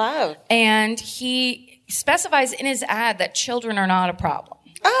woman. Love. And he specifies in his ad that children are not a problem.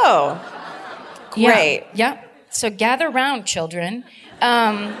 Oh, great. Yeah. So gather round, children.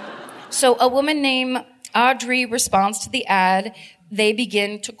 So a woman named Audrey responds to the ad. They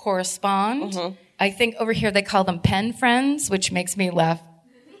begin to correspond. Mm-hmm. I think over here they call them pen friends, which makes me laugh.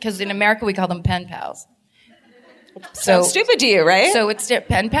 Because in America we call them pen pals. So stupid to you, right? So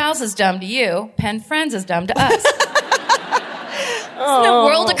pen pals is dumb to you. Pen friends is dumb to us. Isn't the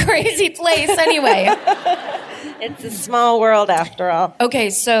world a crazy place anyway? It's a small world after all.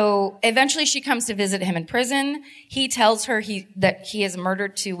 Okay, so eventually she comes to visit him in prison. He tells her that he has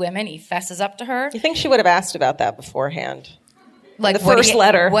murdered 2 women. He fesses up to her. You think she would have asked about that beforehand? Like the first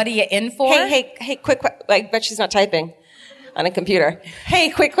letter. What are you in for? Hey, quick, I bet she's not typing on a computer. Hey,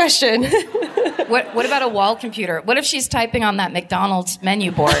 quick question. What about a wall computer? What if she's typing on that McDonald's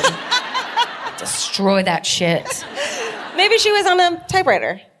menu board? Destroy that shit. Maybe she was on a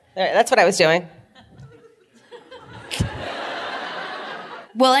typewriter. That's what I was doing.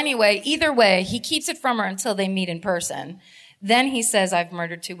 Well, anyway, either way, he keeps it from her until they meet in person. Then he says, I've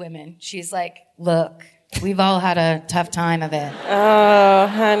murdered 2 women. She's like, look, we've all had a tough time of it. Oh,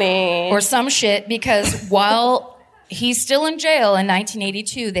 honey. Or some shit, because while he's still in jail in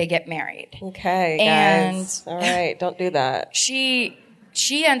 1982, they get married. Okay, guys. All right, don't do that. She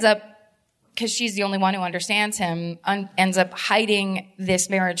ends up, because she's the only one who understands him, ends up hiding this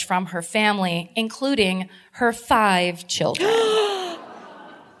marriage from her family, including her 5 children.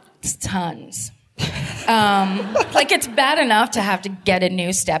 It's tons. Like, it's bad enough to have to get a new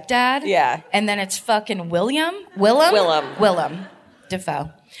stepdad. Yeah. And then it's fucking Willem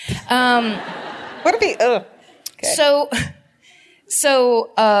Dafoe. What if he... Okay. So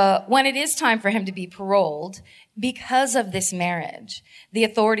when it is time for him to be paroled, because of this marriage, the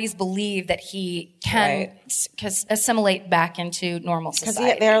authorities believe that he can assimilate back into normal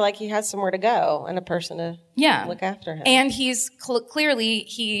society. Because they're like, he has somewhere to go and a person to look after him. And he's clearly,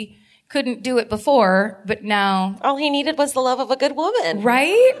 he couldn't do it before, but now... All he needed was the love of a good woman.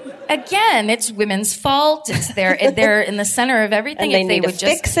 Right? Again, it's women's fault. It's they're in the center of everything. And if they would just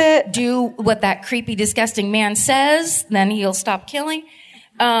fix it. do what that creepy, disgusting man says, then he'll stop killing.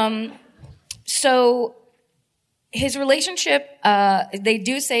 So his relationship, they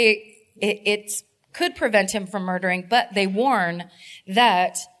do say it could prevent him from murdering, but they warn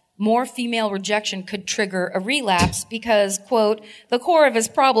that more female rejection could trigger a relapse because, quote, the core of his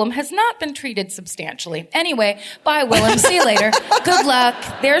problem has not been treated substantially. Anyway, bye, Willem. See you later. Good luck.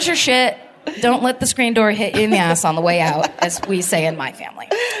 There's your shit. Don't let the screen door hit you in the ass on the way out, as we say in my family.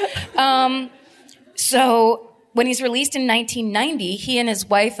 So when he's released in 1990, he and his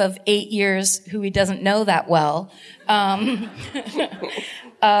wife of 8 years, who he doesn't know that well,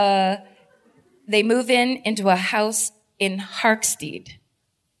 they move into a house in Harkstead.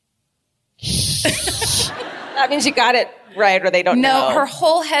 That means you got it right, or they don't know. No, her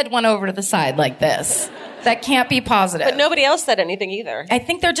whole head went over to the side like this. That can't be positive. But nobody else said anything either. I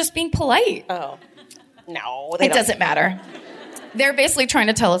think they're just being polite. Oh. No, it doesn't matter. They're basically trying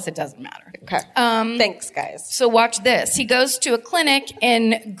to tell us it doesn't matter. Okay. Thanks, guys. So watch this. He goes to a clinic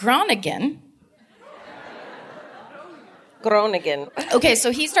in Groningen. Okay, so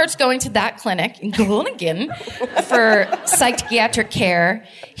he starts going to that clinic in Groningen for psychiatric care.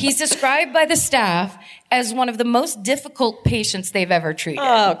 He's described by the staff as one of the most difficult patients they've ever treated.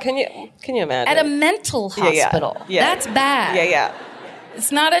 Oh, can you imagine? At a mental hospital. Yeah. That's bad. Yeah.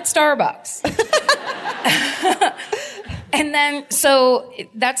 It's not at Starbucks. And then, so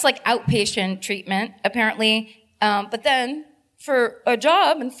that's like outpatient treatment, apparently. But then, for a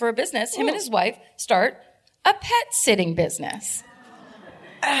job and for a business, him and his wife start a pet sitting business.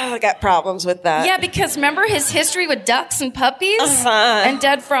 I got problems with that. Yeah, because remember his history with ducks and puppies and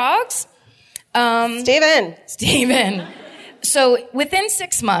dead frogs? Steven. So within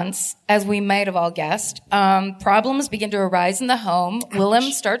 6 months, as we might have all guessed, problems begin to arise in the home. Ouch.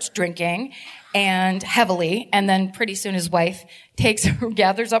 Willem starts drinking and heavily, and then pretty soon his wife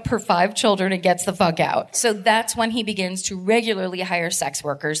gathers up her 5 children and gets the fuck out. So that's when he begins to regularly hire sex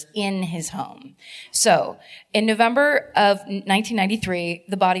workers in his home. So in November of 1993,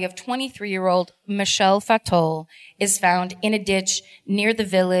 the body of 23-year-old Michelle Fatol is found in a ditch near the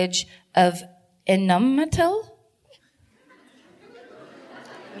village of Enumatil.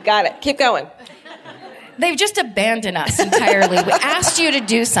 Got it. Keep going. They've just abandoned us entirely. We asked you to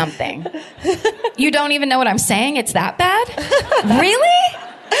do something. You don't even know what I'm saying? It's that bad? Really?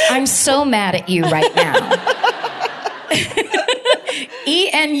 I'm so mad at you right now.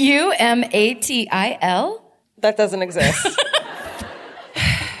 Enumatil? That doesn't exist.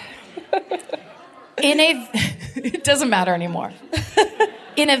 It doesn't matter anymore.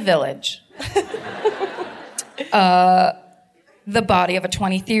 In a village. The body of a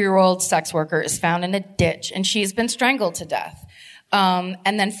 23-year-old sex worker is found in a ditch, and she's been strangled to death. And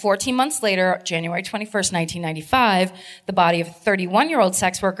then 14 months later, January 21st, 1995, the body of a 31-year-old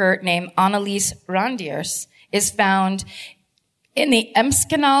sex worker named Annelies Randiers is found in the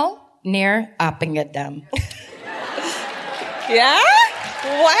Eemskanaal near Appingedam. Yeah?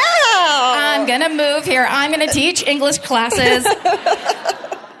 Wow! I'm gonna move here. I'm gonna teach English classes.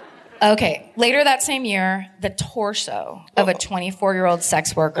 Okay, later that same year, the torso of a 24-year-old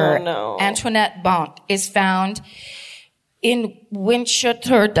sex worker, Antoinette Bont, is found in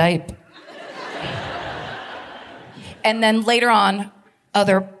Winchoterdijk. And then later on,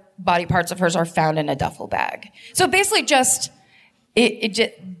 other body parts of hers are found in a duffel bag. So basically just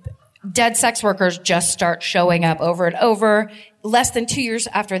dead sex workers just start showing up over and over. Less than 2 years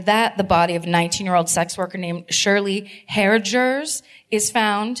after that, the body of a 19-year-old sex worker named Shirley Hergers is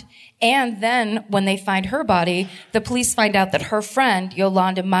found. And then when they find her body, the police find out that her friend,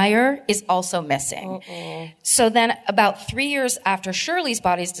 Yolanda Meyer, is also missing. So then about 3 years after Shirley's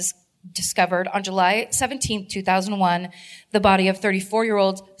body is discovered, on July 17, 2001, the body of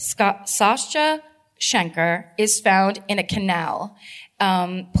 34-year-old Sascha Schenker is found in a canal.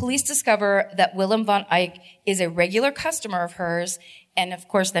 Police discover that Willem van Eyck is a regular customer of hers, and of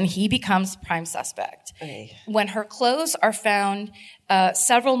course, then he becomes prime suspect. When her clothes are found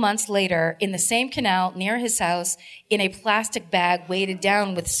several months later in the same canal near his house in a plastic bag weighted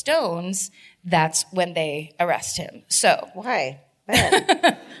down with stones, that's when they arrest him. So why?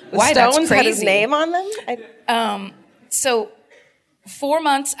 Man. Why? Stones That's crazy. had his name on them? So 4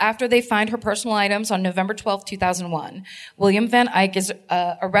 months after they find her personal items on November 12, 2001, William Van Eyck is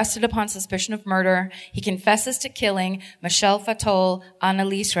arrested upon suspicion of murder. He confesses to killing Michelle Fatol,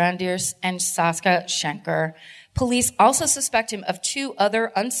 Annelies Randiers, and Sascha Schenker. Police also suspect him of 2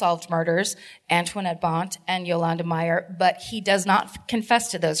 other unsolved murders, Antoinette Bont and Yolanda Meyer, but he does not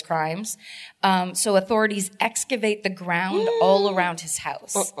confess to those crimes. So authorities excavate the ground all around his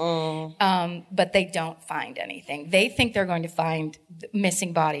house. But they don't find anything. They think they're going to find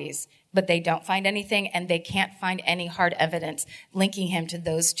missing bodies, but they don't find anything, and they can't find any hard evidence linking him to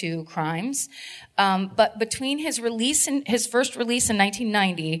those 2 crimes. But between his first release in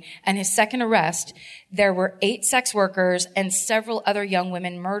 1990 and his second arrest, there were 8 sex workers and several other young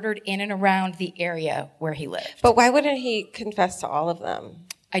women murdered in and around the area where he lived. But why wouldn't he confess to all of them?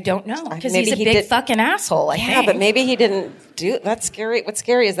 I don't know, because he's a big fucking asshole, I think. Yeah, but maybe he didn't do. That's scary. What's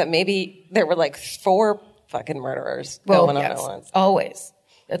scary is that maybe there were like 4 fucking murderers going on at once. Always.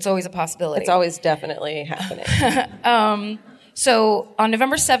 It's always a possibility. It's always definitely happening. So on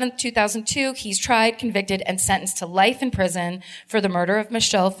November 7th, 2002, he's tried, convicted, and sentenced to life in prison for the murder of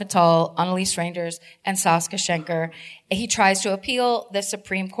Michelle Fatal, Annelies Reinders, and Saskia Schenker. He tries to appeal. The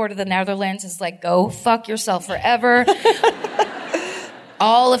Supreme Court of the Netherlands is like, go fuck yourself forever.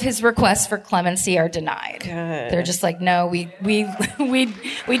 All of his requests for clemency are denied. Good. They're just like, no, we did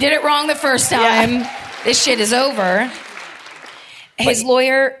it wrong the first time. Yeah. This shit is over. His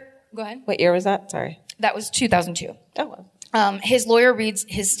lawyer, go ahead. What year was that? Sorry. That was 2002. Oh, well. His lawyer reads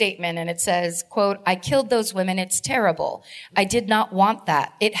his statement and it says, quote, I killed those women. It's terrible. I did not want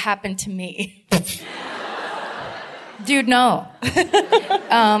that. It happened to me. Dude, no.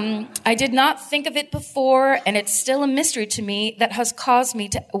 I did not think of it before, and it's still a mystery to me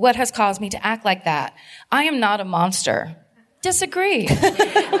what has caused me to act like that. I am not a monster. Disagree.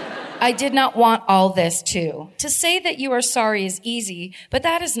 I did not want all this too. To say that you are sorry is easy, but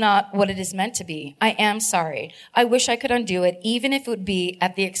that is not what it is meant to be. I am sorry. I wish I could undo it, even if it would be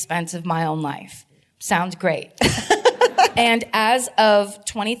at the expense of my own life. Sounds great. And as of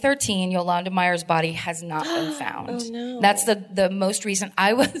 2013, Yolanda Meyer's body has not been found. Oh, no. That's the most recent.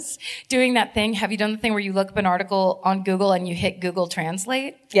 I was doing that thing. Have you done the thing where you look up an article on Google and you hit Google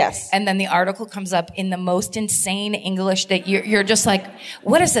Translate? Yes. And then the article comes up in the most insane English that you're just like,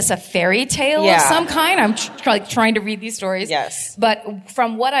 what is this, a fairy tale of some kind? I'm trying to read these stories. Yes. But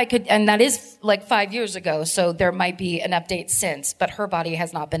from what I could, and that is like 5 years ago, so there might be an update since, but her body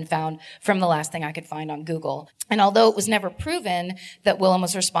has not been found from the last thing I could find on Google. And although it was never proven that Willem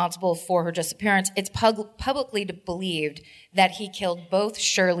was responsible for her disappearance, it's publicly believed that he killed both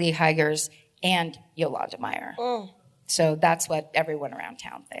Shirley Higers and Yolanda Meyer. So that's what everyone around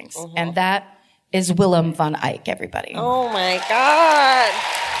town thinks. And that is Willem van Eyck, everybody. Oh, my God.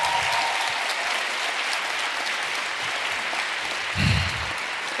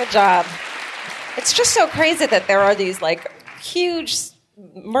 Good job. It's just so crazy that there are these, like, huge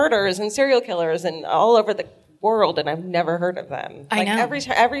murders and serial killers and all over the world, and I've never heard of them. I know.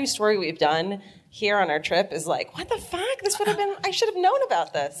 Every story we've done here on our trip is like, what the fuck? This would have been, I should have known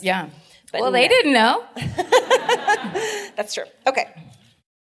about this. Yeah. But well, they didn't know. That's true. Okay.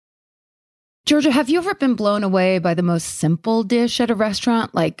 Georgia, have you ever been blown away by the most simple dish at a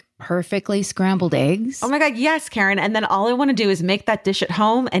restaurant, like perfectly scrambled eggs? Oh my God, yes, Karen. And then all I want to do is make that dish at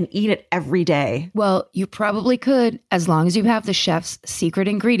home and eat it every day. Well, you probably could, as long as you have the chef's secret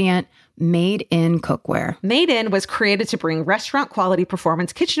ingredient, Made in Cookware. Made in was created to bring restaurant quality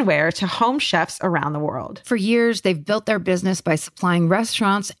performance kitchenware to home chefs around the world. For years, they've built their business by supplying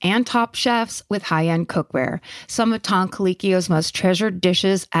restaurants and top chefs with high-end cookware. Some of Tom Colicchio's most treasured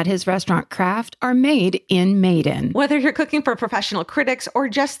dishes at his restaurant Craft are made in Made in. Whether you're cooking for professional critics or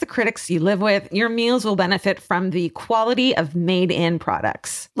just the critics you live with, your meals will benefit from the quality of Made in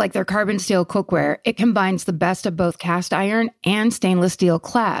products. Like their carbon steel cookware, it combines the best of both cast iron and stainless steel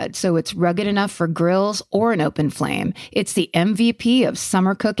clad, so it's rugged enough for grills or an open flame. It's the MVP of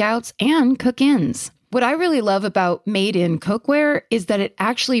summer cookouts and cook-ins. What I really love about Made in Cookware is that it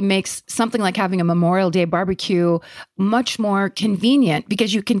actually makes something like having a Memorial Day barbecue much more convenient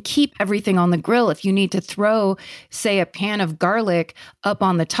because you can keep everything on the grill. If you need to throw, say, a pan of garlic up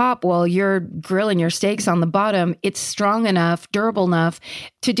on the top while you're grilling your steaks on the bottom, it's strong enough, durable enough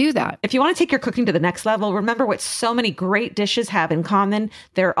to do that. If you want to take your cooking to the next level, remember what so many great dishes have in common.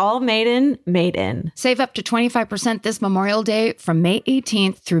 They're all made in. Save up to 25% this Memorial Day from May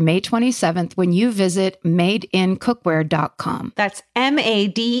 18th through May 27th when you visit madeincookware.com. That's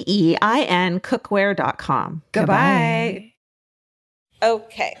MADEIN cookware.com. Goodbye.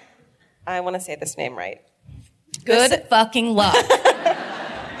 Okay. I want to say this name right. Good fucking luck.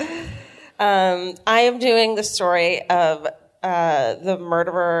 I am doing the story of the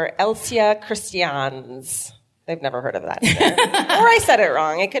murderer Elsia Christians. They've never heard of that either. Or I said it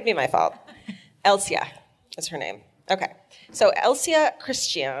wrong. It could be my fault. Elsia is her name. Okay. So Elsia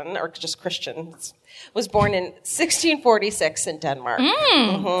Christian, or just Christians, was born in 1646 in Denmark.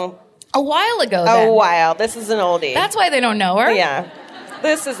 A while ago, A then. while. This is an oldie. That's why they don't know her. Yeah.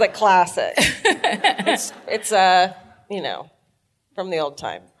 This is a classic. it's from the old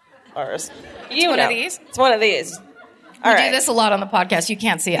time. Or One of these? It's one of these. We do this a lot on the podcast. You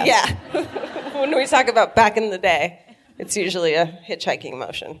can't see us. Yeah. When we talk about back in the day, it's usually a hitchhiking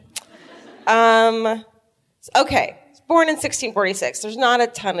motion. Okay. Born in 1646. There's not a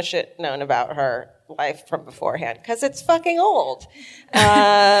ton of shit known about her life from beforehand because it's fucking old.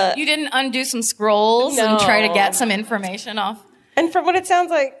 You didn't undo some scrolls No. and try to get some information off? And from what it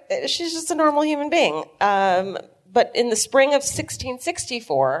sounds like, she's just a normal human being. But in the spring of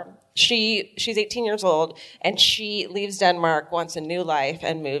 1664, she's 18 years old, and she leaves Denmark, wants a new life,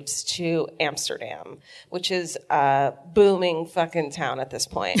 and moves to Amsterdam, which is a booming fucking town at this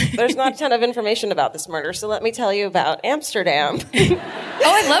point. There's not a ton of information about this murder, so let me tell you about Amsterdam.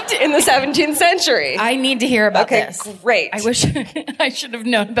 I loved it. In the 17th century. I need to hear about this. Okay, great. I wish I should have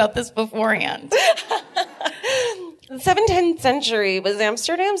known about this beforehand. The 17th century was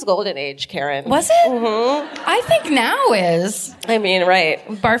Amsterdam's golden age, Karen. Was it? Mm-hmm. I think now is. I mean, right.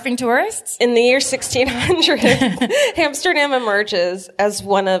 Barfing tourists? In the year 1600, Amsterdam emerges as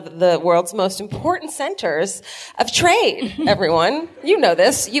one of the world's most important centers of trade, everyone. You know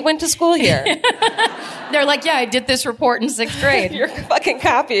this. You went to school here. They're like, yeah, I did this report in 6th grade. You're fucking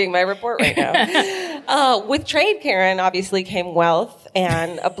copying my report right now. With trade, Karen, obviously came wealth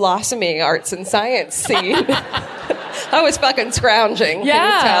and a blossoming arts and science scene. I was fucking scrounging. Yeah.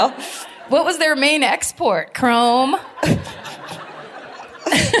 Can you tell? What was their main export? Chrome? Well,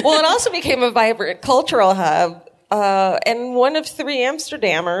 it also became a vibrant cultural hub. And one of 3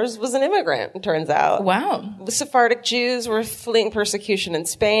 Amsterdammers was an immigrant, it turns out. Wow. The Sephardic Jews were fleeing persecution in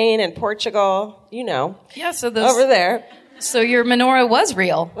Spain and Portugal. You know. Yeah, so over there. So your menorah was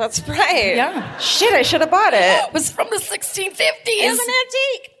real. That's right. Yeah. Shit, I should have bought it. It was from the 1650s. It was an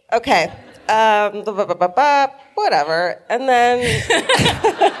antique. Okay. Whatever. And then...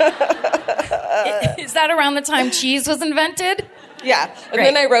 Is that around the time cheese was invented? Yeah. And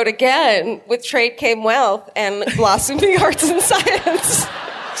then I wrote again, with trade came wealth and blossoming arts and science.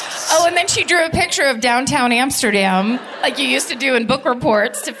 Oh, and then she drew a picture of downtown Amsterdam, like you used to do in book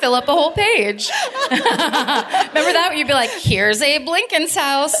reports, to fill up a whole page. Remember that? You'd be like, here's Abe Lincoln's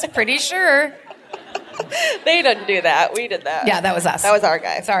house. Pretty sure. They didn't do that. We did that. Yeah, that was us. That was our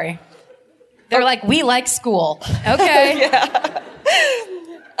guy. Sorry. They're like, we like school. Okay. Yeah.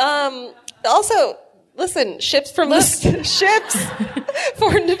 Also, listen, ships from ships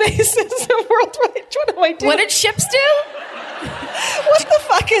formed the basis of worldwide. What am I doing? What did ships do? What the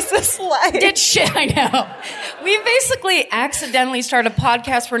fuck is this like? I know. We basically accidentally started a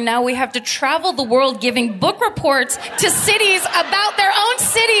podcast where now we have to travel the world giving book reports to cities about their own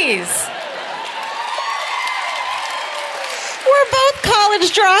cities. We're both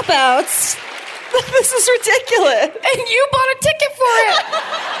college dropouts. This is ridiculous. And you bought a ticket for it.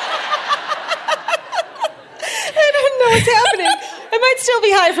 I don't know what's happening. I might still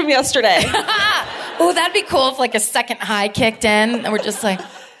be high from yesterday. Oh, that'd be cool if like a second high kicked in and we're just like,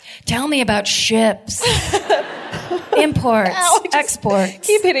 tell me about ships, imports, exports.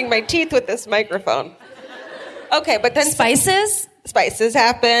 Keep hitting my teeth with this microphone. Okay, but then spices? Spices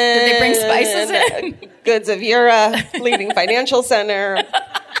happen. Did they bring spices in? Goods of Europe, leading financial center.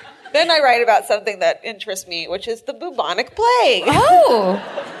 Then I write about something that interests me, which is the bubonic plague. Oh.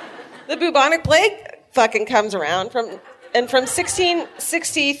 The bubonic plague fucking comes around from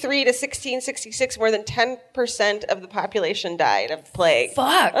 1663 to 1666, more than 10% of the population died of plague.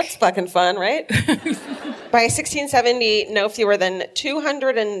 Fuck. That's fucking fun, right? By 1670, no fewer than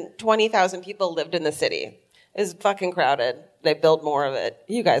 220,000 people lived in the city. It was fucking crowded. They built more of it.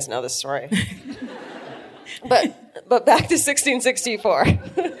 You guys know this story. But back to 1664.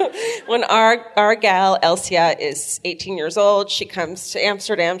 When our gal, Elsia, is 18 years old, she comes to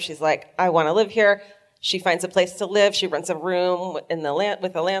Amsterdam. She's like, I want to live here. She finds a place to live. She rents a room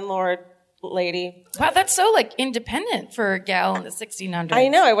with a landlord lady. Wow, that's so like independent for a gal in the 1600s. I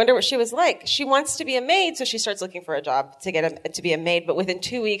know. I wonder what she was like. She wants to be a maid, so she starts looking for a job to be a maid. But within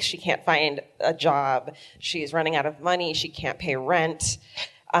 2 weeks, she can't find a job. She's running out of money. She can't pay rent.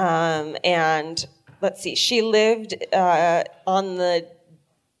 And let's see. She lived on the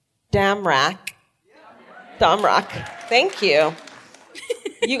Damrak. Thank you.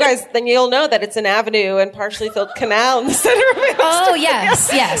 You guys, then you'll know that it's an avenue and partially filled canal in the center of Amsterdam. Oh, yes,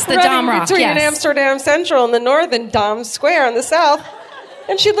 the Damrak, between Amsterdam Central in the north and Dam Square in the south.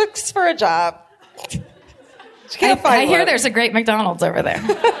 And she looks for a job. She can't find I hear one. there's a great McDonald's over there.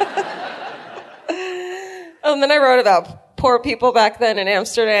 And then I wrote about poor people back then in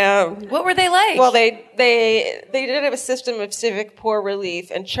Amsterdam. What were they like? Well, they did have a system of civic poor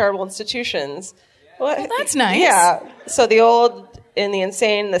relief and charitable institutions. Well, that's nice. Yeah. So the old and the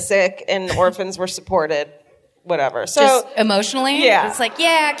insane, the sick, and orphans were supported. Whatever. So just emotionally? Yeah. It's like,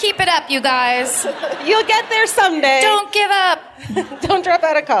 yeah, keep it up, you guys. You'll get there someday. Don't give up. Don't drop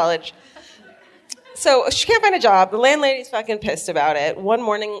out of college. So she can't find a job. The landlady's fucking pissed about it. One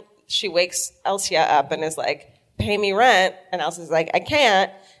morning, she wakes Elsia up and is like, pay me rent. And Elsia's like, I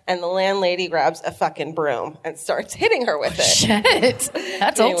can't. And the landlady grabs a fucking broom and starts hitting her with it. Shit.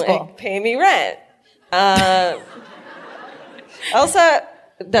 That's old school. Like, pay me rent. Elsa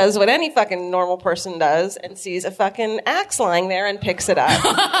does what any fucking normal person does and sees a fucking axe lying there and picks it up.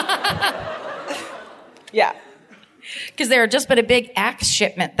 Yeah. Because there had just been a big axe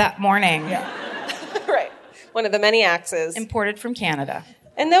shipment that morning. Yeah. Right. One of the many axes. Imported from Canada.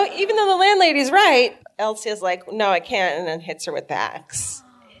 And even though the landlady's right, Elsie's like, no, I can't, and then hits her with the axe.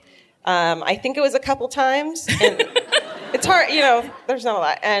 I think it was a couple times. And it's hard, there's not a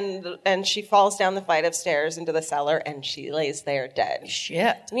lot. And she falls down the flight of stairs into the cellar, and she lays there dead.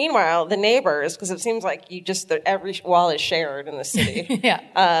 Shit. Meanwhile, the neighbors, because it seems like every wall is shared in the city,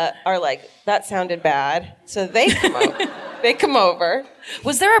 yeah. Are like, that sounded bad. So they come over. They come over.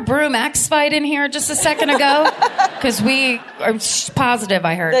 Was there a broom axe fight in here just a second ago? Because we are positive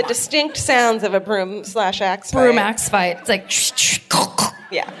I heard. The distinct sounds of a broom/axe fight. Broom axe fight. It's like,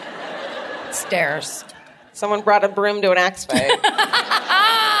 yeah. Stairs. Someone brought a broom to an axe fight.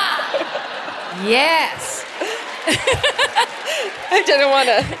 Yes. I didn't want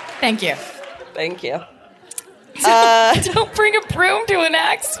to. Thank you. Thank you. Don't bring a broom to an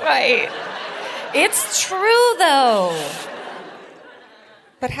axe fight. It's true, though.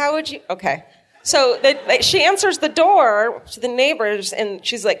 But how would you... Okay. So she answers the door to the neighbors, and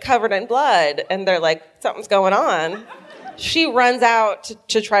she's, like, covered in blood. And they're like, something's going on. She runs out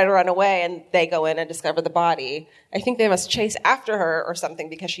to try to run away, and they go in and discover the body. I think they must chase after her or something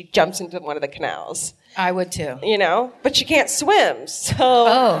because she jumps into one of the canals. I would, too. But she can't swim, so...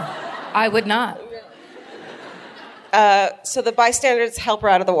 Oh, I would not. So the bystanders help her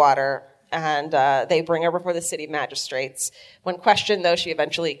out of the water, and they bring her before the city magistrates. When questioned, though, she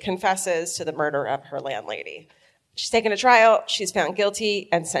eventually confesses to the murder of her landlady. She's taken to trial, she's found guilty,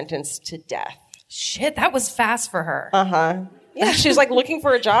 and sentenced to death. Shit, that was fast for her. Uh-huh. Yeah, she was, like, looking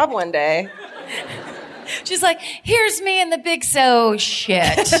for a job one day. She's like, here's me in the big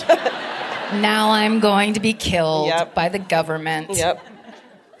shit. Now I'm going to be killed by the government. Yep.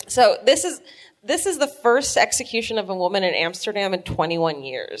 So this is the first execution of a woman in Amsterdam in 21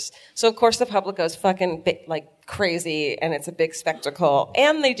 years. So, of course, the public goes fucking crazy, and it's a big spectacle.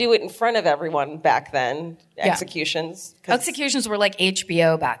 And they do it in front of everyone back then, executions. Executions were like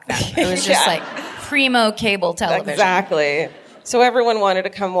HBO back then. It was just like primo cable television. Exactly. So everyone wanted to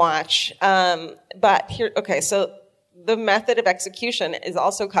come watch. But here, okay, so the method of execution is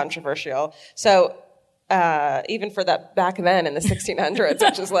also controversial. So... even for that back then in the 1600s,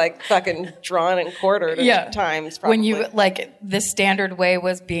 which is like fucking drawn and quartered times. Probably. When you the standard way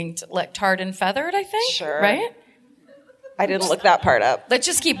was being tarred and feathered, I think. Sure. Right? I didn't look that part up. Let's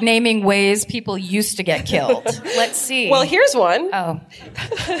just keep naming ways people used to get killed. Let's see. Well, here's one. Oh.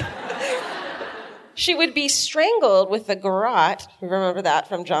 She would be strangled with a garrote. Remember that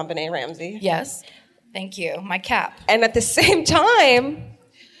from John Benet Ramsey? Yes. Thank you. My cap. And at the same time,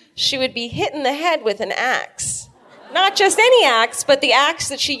 she would be hit in the head with an axe. Not just any axe, but the axe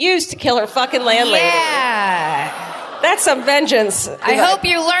that she used to kill her fucking landlady. Yeah. That's some vengeance. I hope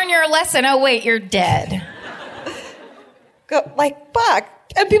you learn your lesson. Oh, wait, you're dead. Fuck.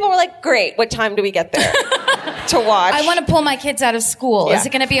 And people were like, great, what time do we get there to watch? I want to pull my kids out of school. Yeah. Is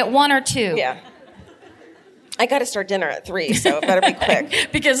it going to be at 1 or 2? Yeah. I got to start dinner at 3, so it better be quick.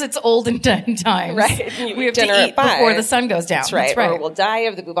 Because it's olden times. Right. We have to eat before the sun goes down. That's right. Or we'll die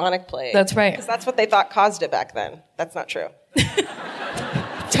of the bubonic plague. That's right. Because that's what they thought caused it back then. That's not true.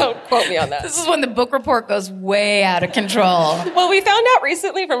 Don't quote me on that. This is when the book report goes way out of control. Well, we found out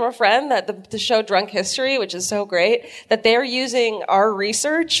recently from a friend that the show Drunk History, which is so great, that they're using our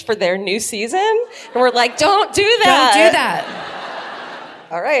research for their new season. And we're like, don't do that. Don't do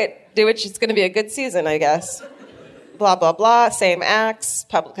that. All right. Do it. It's going to be a good season, I guess. Blah, blah, blah. Same acts.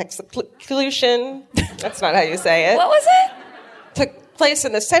 Public execution. That's not how you say it. What was it? Took place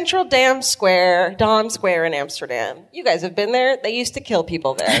in the Central Dam Square in Amsterdam. You guys have been there. They used to kill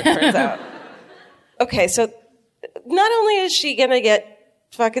people there, it turns out. Okay, so not only is she going to get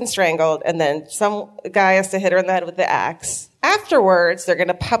fucking strangled, and then some guy has to hit her in the head with the axe. Afterwards, they're going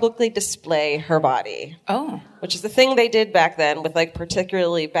to publicly display her body. Oh. Which is the thing they did back then with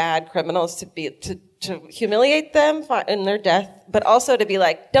particularly bad criminals to humiliate them in their death, but also to be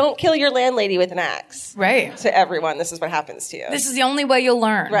like, don't kill your landlady with an axe. Right. To everyone, this is what happens to you. This is the only way you'll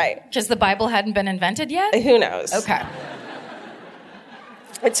learn. Right. Because the Bible hadn't been invented yet? Who knows? Okay.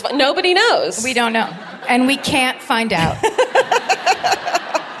 Nobody knows. We don't know. And we can't find out.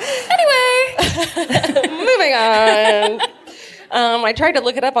 Anyway. Moving on. I tried to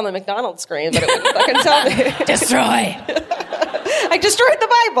look it up on the McDonald's screen, but it wouldn't fucking tell me. Destroy. I destroyed the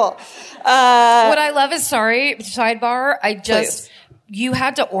Bible. What I love is, sidebar, Please. You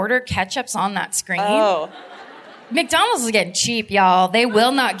had to order ketchups on that screen. Oh. McDonald's is getting cheap, y'all. They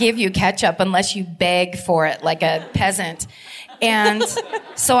will not give you ketchup unless you beg for it like a peasant. And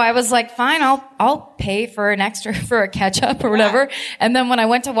so I was like, fine, I'll pay for an extra for a ketchup or whatever. And then when I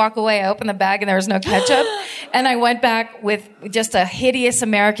went to walk away, I opened the bag and there was no ketchup. And I went back with just a hideous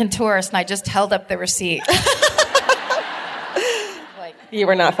American tourist and I just held up the receipt. You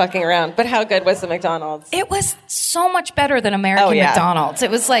were not fucking around. But how good was the McDonald's? It was so much better than American McDonald's. It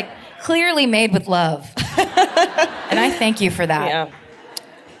was like clearly made with love. And I thank you for that. Yeah.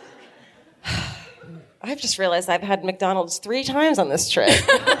 I've just realized I've had McDonald's 3 times on this trip.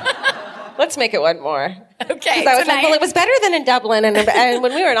 Let's make it one more. Okay. I was like, well, it was better than in Dublin. And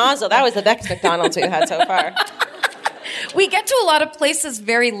when we were in Oslo, that was the best McDonald's we've had so far. We get to a lot of places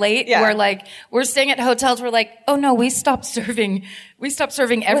very late where like we're staying at hotels. We're like, oh no, we stopped serving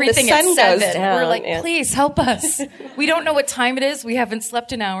everything at 7. We're like, please help us. We don't know what time it is. We haven't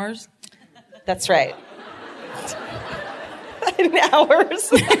slept in hours. That's right. In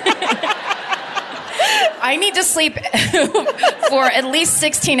hours. I need to sleep for at least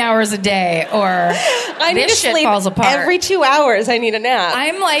 16 hours a day or this shit falls apart. Every 2 hours I need a nap.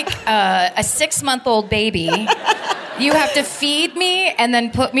 I'm like a 6-month-old baby. You have to feed me and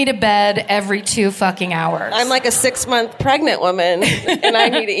then put me to bed every 2 fucking hours. I'm like a 6-month pregnant woman and I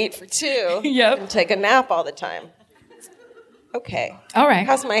need to eat for 2 and take a nap all the time. Okay. All right.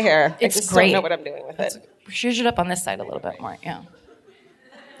 How's my hair? It's I just great. don't know what I'm doing with it. Shush it up on this side a little bit more. Yeah.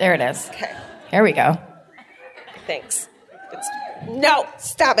 There it is. Okay. Here we go. Thanks. No,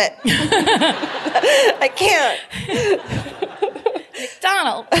 stop it. I can't.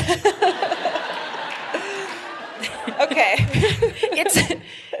 McDonald. Okay. It's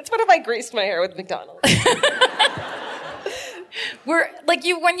what if I greased my hair with McDonald's? We're like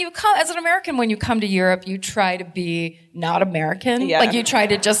when you come as an American, when you come to Europe, you try to be not American. Yeah. Like you try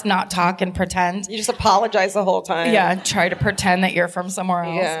to just not talk and pretend. You just apologize the whole time. Yeah, try to pretend that you're from somewhere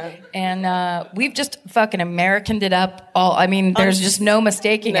else. Yeah. And we've just fucking Americaned it up all. I mean, there's just no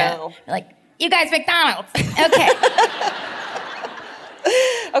mistaking it. Like, you guys McDonald's.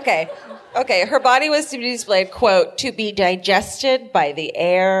 Okay. Okay, her body was to be displayed, quote, to be digested by the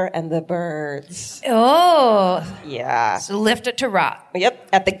air and the birds. Oh. Yeah. So lift it to rot. Yep.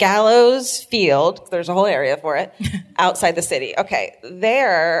 At the Gallows Field, there's a whole area for it, outside the city. Okay,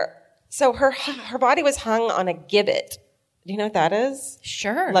 so her body was hung on a gibbet. Do you know what that is?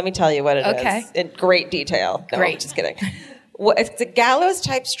 Sure. Let me tell you what it is in great detail. No, Great. I'm just kidding. Well, it's a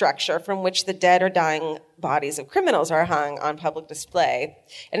gallows-type structure from which the dead or dying bodies of criminals are hung on public display.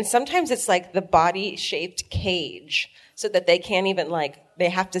 And sometimes it's like the body-shaped cage so that they can't even, they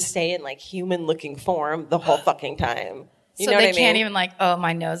have to stay in, human-looking form the whole fucking time. You know what I mean? So they can't even, oh,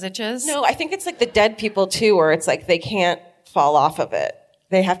 my nose itches? No, I think it's like the dead people, too, where it's like they can't fall off of it.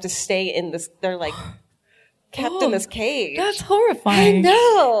 They have to stay in this, they're, kept in this cage. That's horrifying. I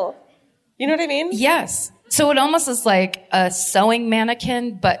know. You know what I mean? Yes. So it almost is like a sewing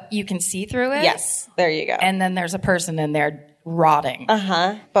mannequin, but you can see through it? Yes. There you go. And then there's a person in there rotting.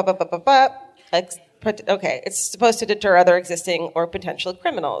 Uh-huh. Okay. It's supposed to deter other existing or potential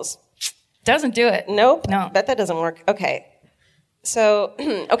criminals. Doesn't do it. Nope. No. Bet that doesn't work. Okay. So,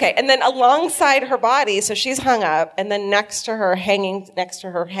 okay. And then alongside her body, so she's hung up, and then hanging next to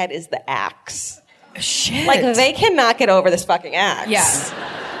her head is the axe. Shit. They cannot get over this fucking axe.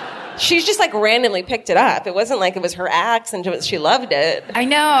 Yeah. She's just randomly picked it up. It wasn't like it was her axe and she loved it. I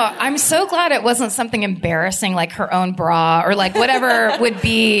know. I'm so glad it wasn't something embarrassing like her own bra or whatever would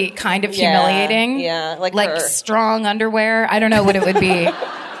be kind of humiliating. Yeah. Like strong underwear. I don't know what it would be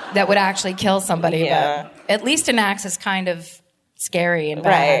that would actually kill somebody. Yeah. But at least an axe is kind of scary and bad.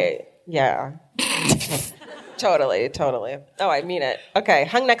 Right. Yeah. Totally. Oh, I mean it. Okay.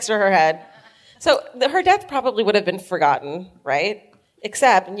 Hung next to her head. So her death probably would have been forgotten, right?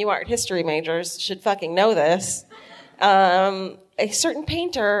 Except, and you art history majors should fucking know this, a certain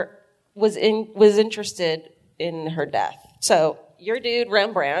painter was interested in her death. So your dude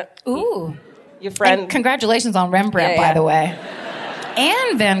Rembrandt, ooh, your friend. And congratulations on Rembrandt, by the way,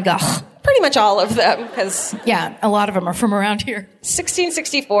 and Van Gogh. pretty much all of them, because Yeah, a lot of them are from around here.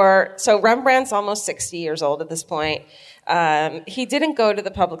 1664, so Rembrandt's almost 60 years old at this point. He didn't go to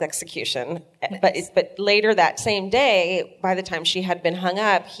the public execution, but later that same day, by the time she had been hung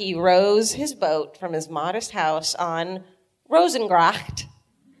up, he rows his boat from his modest house on Rozengracht.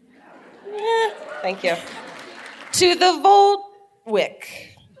 Thank you. To the Volchik.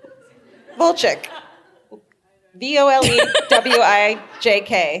 Volewijk.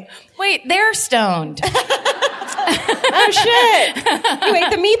 Wait, they're stoned. Oh, shit. You ate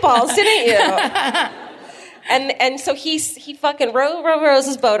the meatballs, didn't you? And so he fucking rows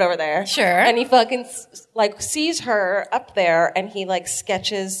his boat over there. Sure. And he fucking sees her up there, and he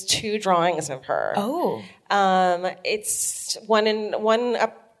sketches 2 drawings of her. Oh. It's one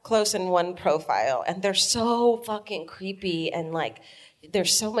up close and one profile, and they're so fucking creepy, and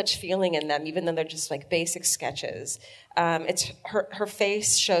there's so much feeling in them, even though they're just basic sketches. It's her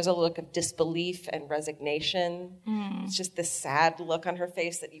face shows a look of disbelief and resignation. It's just this sad look on her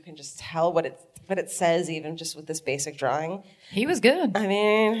face that you can just tell what it says, even just with this basic drawing. He was good. I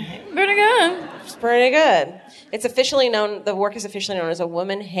mean, Pretty good. it's pretty good. It's officially known. The work is officially known as a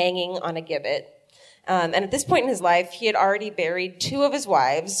woman hanging on a gibbet. And at this point in his life, he had already buried 2 of his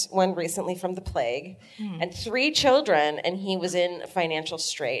wives, one recently from the plague, and 3 children, and he was in financial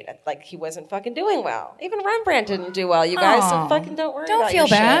strait. He wasn't fucking doing well. Even Rembrandt didn't do well, you guys, so fucking don't worry about your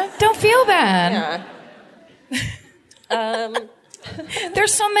shit. Don't feel bad. Yeah.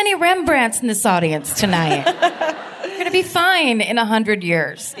 There's so many Rembrandts in this audience tonight. You're going to be fine in 100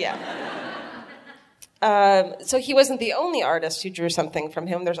 years. Yeah. So he wasn't the only artist who drew something from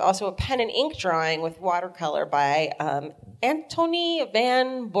him. There's also a pen and ink drawing with watercolor by Antonie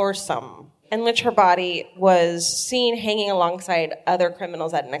van Borsum, in which her body was seen hanging alongside other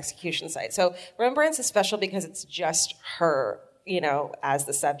criminals at an execution site. So Rembrandt's is special because it's just her, as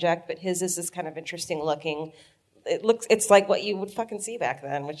the subject, but his is this kind of interesting looking. It's like what you would fucking see back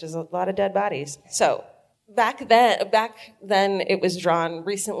then, which is a lot of dead bodies. So Back then, it was drawn.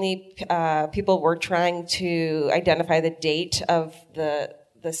 Recently, people were trying to identify the date of the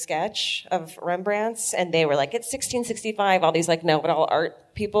sketch of Rembrandt's, and they were like, "It's 1665." All these know-it-all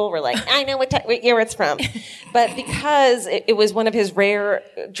art people were like, "I know what year it's from," but because it was one of his rare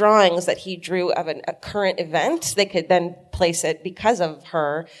drawings that he drew of a current event, they could then place it because of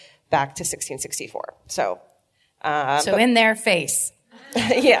her back to 1664. So in their face.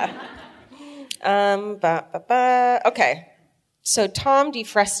 Yeah. Okay. So Tom D.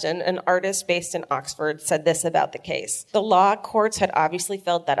 Freston, an artist based in Oxford, said this about the case. The law courts had obviously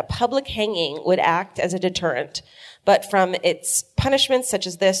felt that a public hanging would act as a deterrent, but from its punishments such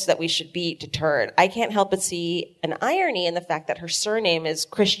as this, that we should be deterred. I can't help but see an irony in the fact that her surname is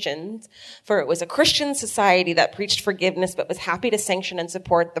Christian, for it was a Christian society that preached forgiveness but was happy to sanction and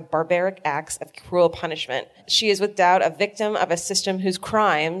support the barbaric acts of cruel punishment. She is with doubt a victim of a system whose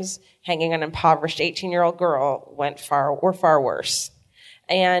crimes, hanging an impoverished 18-year-old girl, were far worse.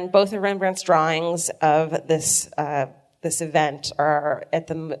 And both of Rembrandt's drawings of this event are at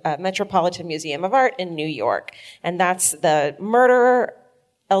the Metropolitan Museum of Art in New York. And that's the Murder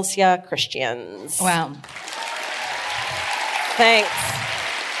Elsia Christians. Wow. Thanks.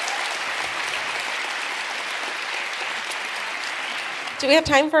 Do we have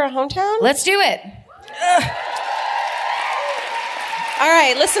time for a hometown? Let's do it. All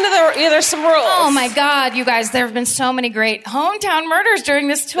right, listen to there's some rules. Oh my God, you guys, there have been so many great hometown murders during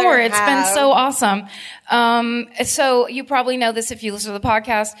this tour. It's been so awesome. So you probably know this if you listen to the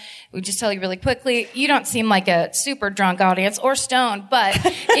podcast. We just tell you really quickly, you don't seem like a super drunk audience or stoned, but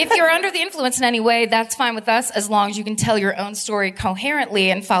if you're under the influence in any way, that's fine with us as long as you can tell your own story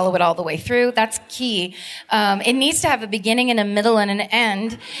coherently and follow it all the way through. That's key. It needs to have a beginning and a middle and an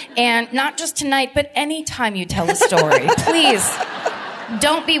end. And not just tonight, but any time you tell a story. Please.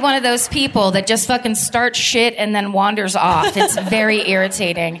 Don't be one of those people that just fucking starts shit and then wanders off. It's very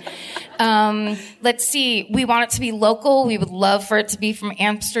irritating. Let's see. We want it to be local. We would love for it to be from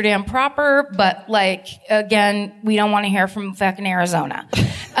Amsterdam proper, but again, we don't want to hear from fucking Arizona.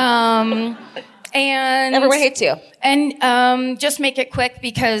 And everyone hates you. And just make it quick,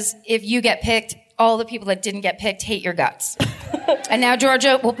 because if you get picked, all the people that didn't get picked hate your guts. And now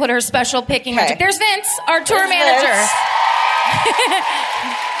Georgia will put her special picking magic. There's Vince, our tour manager.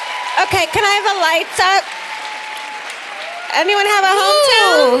 Okay, can I have the lights up? Anyone have a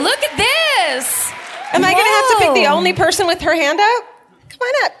hometown? Ooh, look at this. Am I going to have to pick the only person with her hand up? Come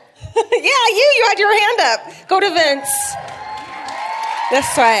on up. Yeah, you had your hand up. Go to Vince.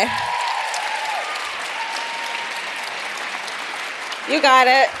 This way. You got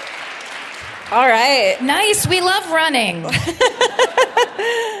it. All right. Nice. We love running.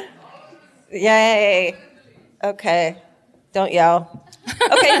 Yay. Okay. Don't yell.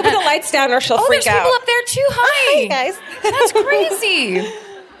 Okay, put the lights down or she'll freak out. There's people up there too. Hi. Hi, guys. That's crazy.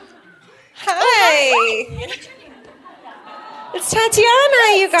 Hi. It's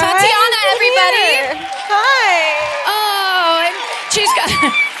Tatiana, you guys. Tatiana, everybody. Hi. Oh, and she's got...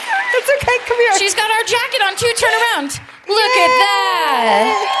 It's okay, come here. She's got our jacket on too. Turn around. Look at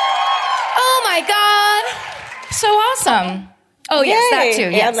that. Oh my God. So awesome. Oh yes, that too.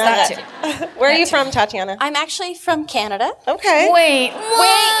 Yes, that too. Where are you from, Tatiana? I'm actually from Canada. Okay. Wait.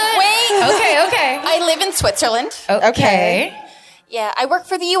 Okay. I live in Switzerland. Okay. Yeah, I work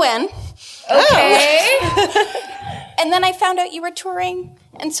for the UN. Okay. And then I found out you were touring,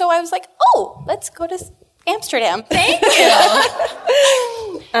 and so I was like, oh, let's go to Amsterdam. Thank you.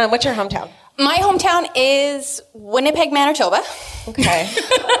 What's your hometown? My hometown is Winnipeg, Manitoba. Okay.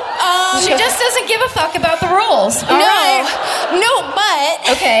 She just doesn't give a fuck about the rules. No,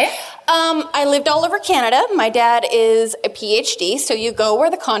 but... Okay. I lived all over Canada. My dad is a PhD, so you go where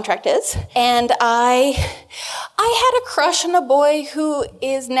the contract is. And I had a crush on a boy who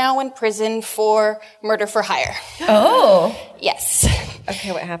is now in prison for murder for hire. Oh. Yes.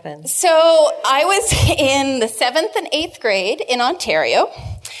 Okay, what happened? So I was in the 7th and 8th grade in Ontario,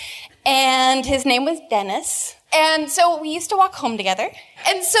 and his name was Dennis. And so we used to walk home together.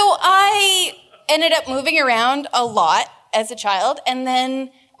 And so I ended up moving around a lot as a child, and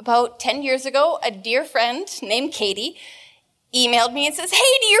then about 10 years ago, a dear friend named Katie emailed me and says,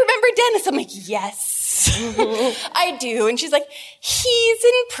 hey, do you remember Dennis? I'm like, yes, I do. And she's like, he's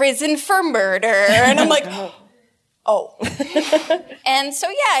in prison for murder. And I'm like, oh. And so,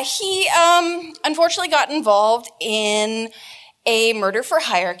 yeah, he unfortunately got involved in a murder for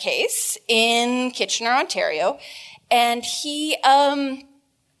hire case in Kitchener, Ontario. And he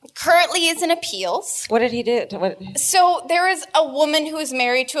currently is in appeals. What did he do? So there is a woman who is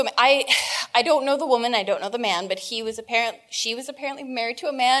married to him. I don't know the woman, I don't know the man, but she was apparently married to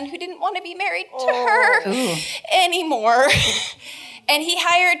a man who didn't want to be married to her anymore. And he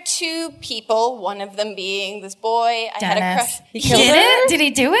hired 2 people, one of them being this boy. Dennis. I had a crush. He did it? Did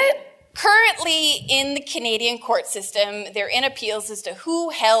he do it? Currently in the Canadian court system, they're in appeals as to who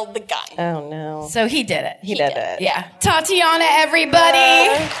held the gun. Oh, no. So he did it. He did it. Yeah. Tatiana, everybody.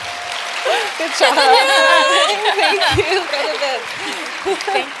 Good job. Thank you.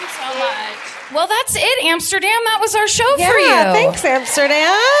 Thank you so much. Well, that's it, Amsterdam. That was our show for you. Yeah, thanks,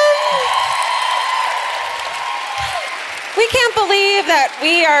 Amsterdam. We can't believe that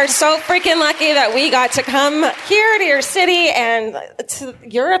we are so freaking lucky that we got to come here to your city and to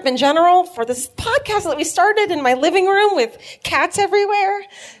Europe in general for this podcast that we started in my living room with cats everywhere.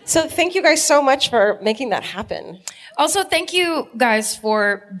 So thank you guys so much for making that happen. Also, thank you guys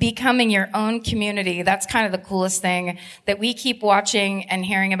for becoming your own community. That's kind of the coolest thing that we keep watching and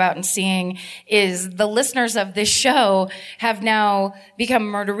hearing about and seeing is the listeners of this show have now become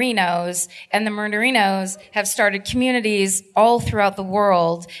murderinos, and the murderinos have started communities all throughout the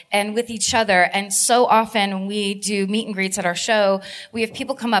world and with each other. And so often when we do meet and greets at our show, we have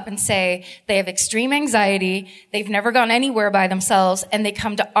people come up and say they have extreme anxiety, they've never gone anywhere by themselves, and they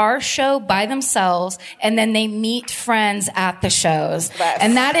come to our show by themselves, and then they meet friends at the shows. Yes.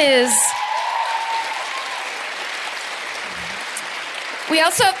 And that is... We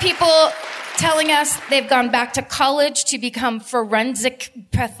also have people telling us they've gone back to college to become forensic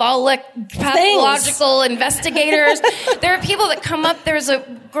pathological investigators. There are people that come up. There's a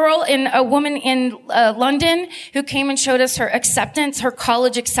woman in London who came and showed us her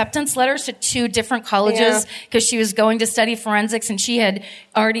college acceptance letters to 2 different colleges because she was going to study forensics, and she had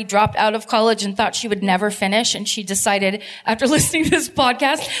already dropped out of college and thought she would never finish. And she decided after listening to this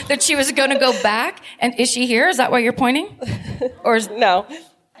podcast that she was going to go back. And is she here? Is that why you're pointing? Or No.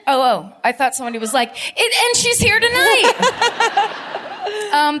 Oh, I thought somebody was like, and she's here tonight.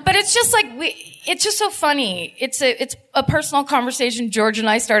 But it's just like, it's just so funny. It's a personal conversation George and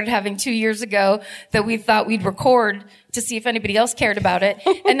I started having 2 years ago that we thought we'd record to see if anybody else cared about it.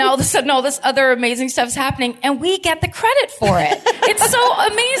 And now all of a sudden all this other amazing stuff's happening and we get the credit for it. It's so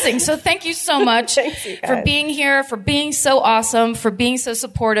amazing. So thank you so much for being here, for being so awesome, for being so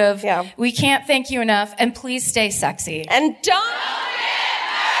supportive. Yeah. We can't thank you enough, and please stay sexy. And don't...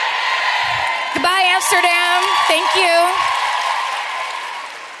 Goodbye, Amsterdam. Thank you.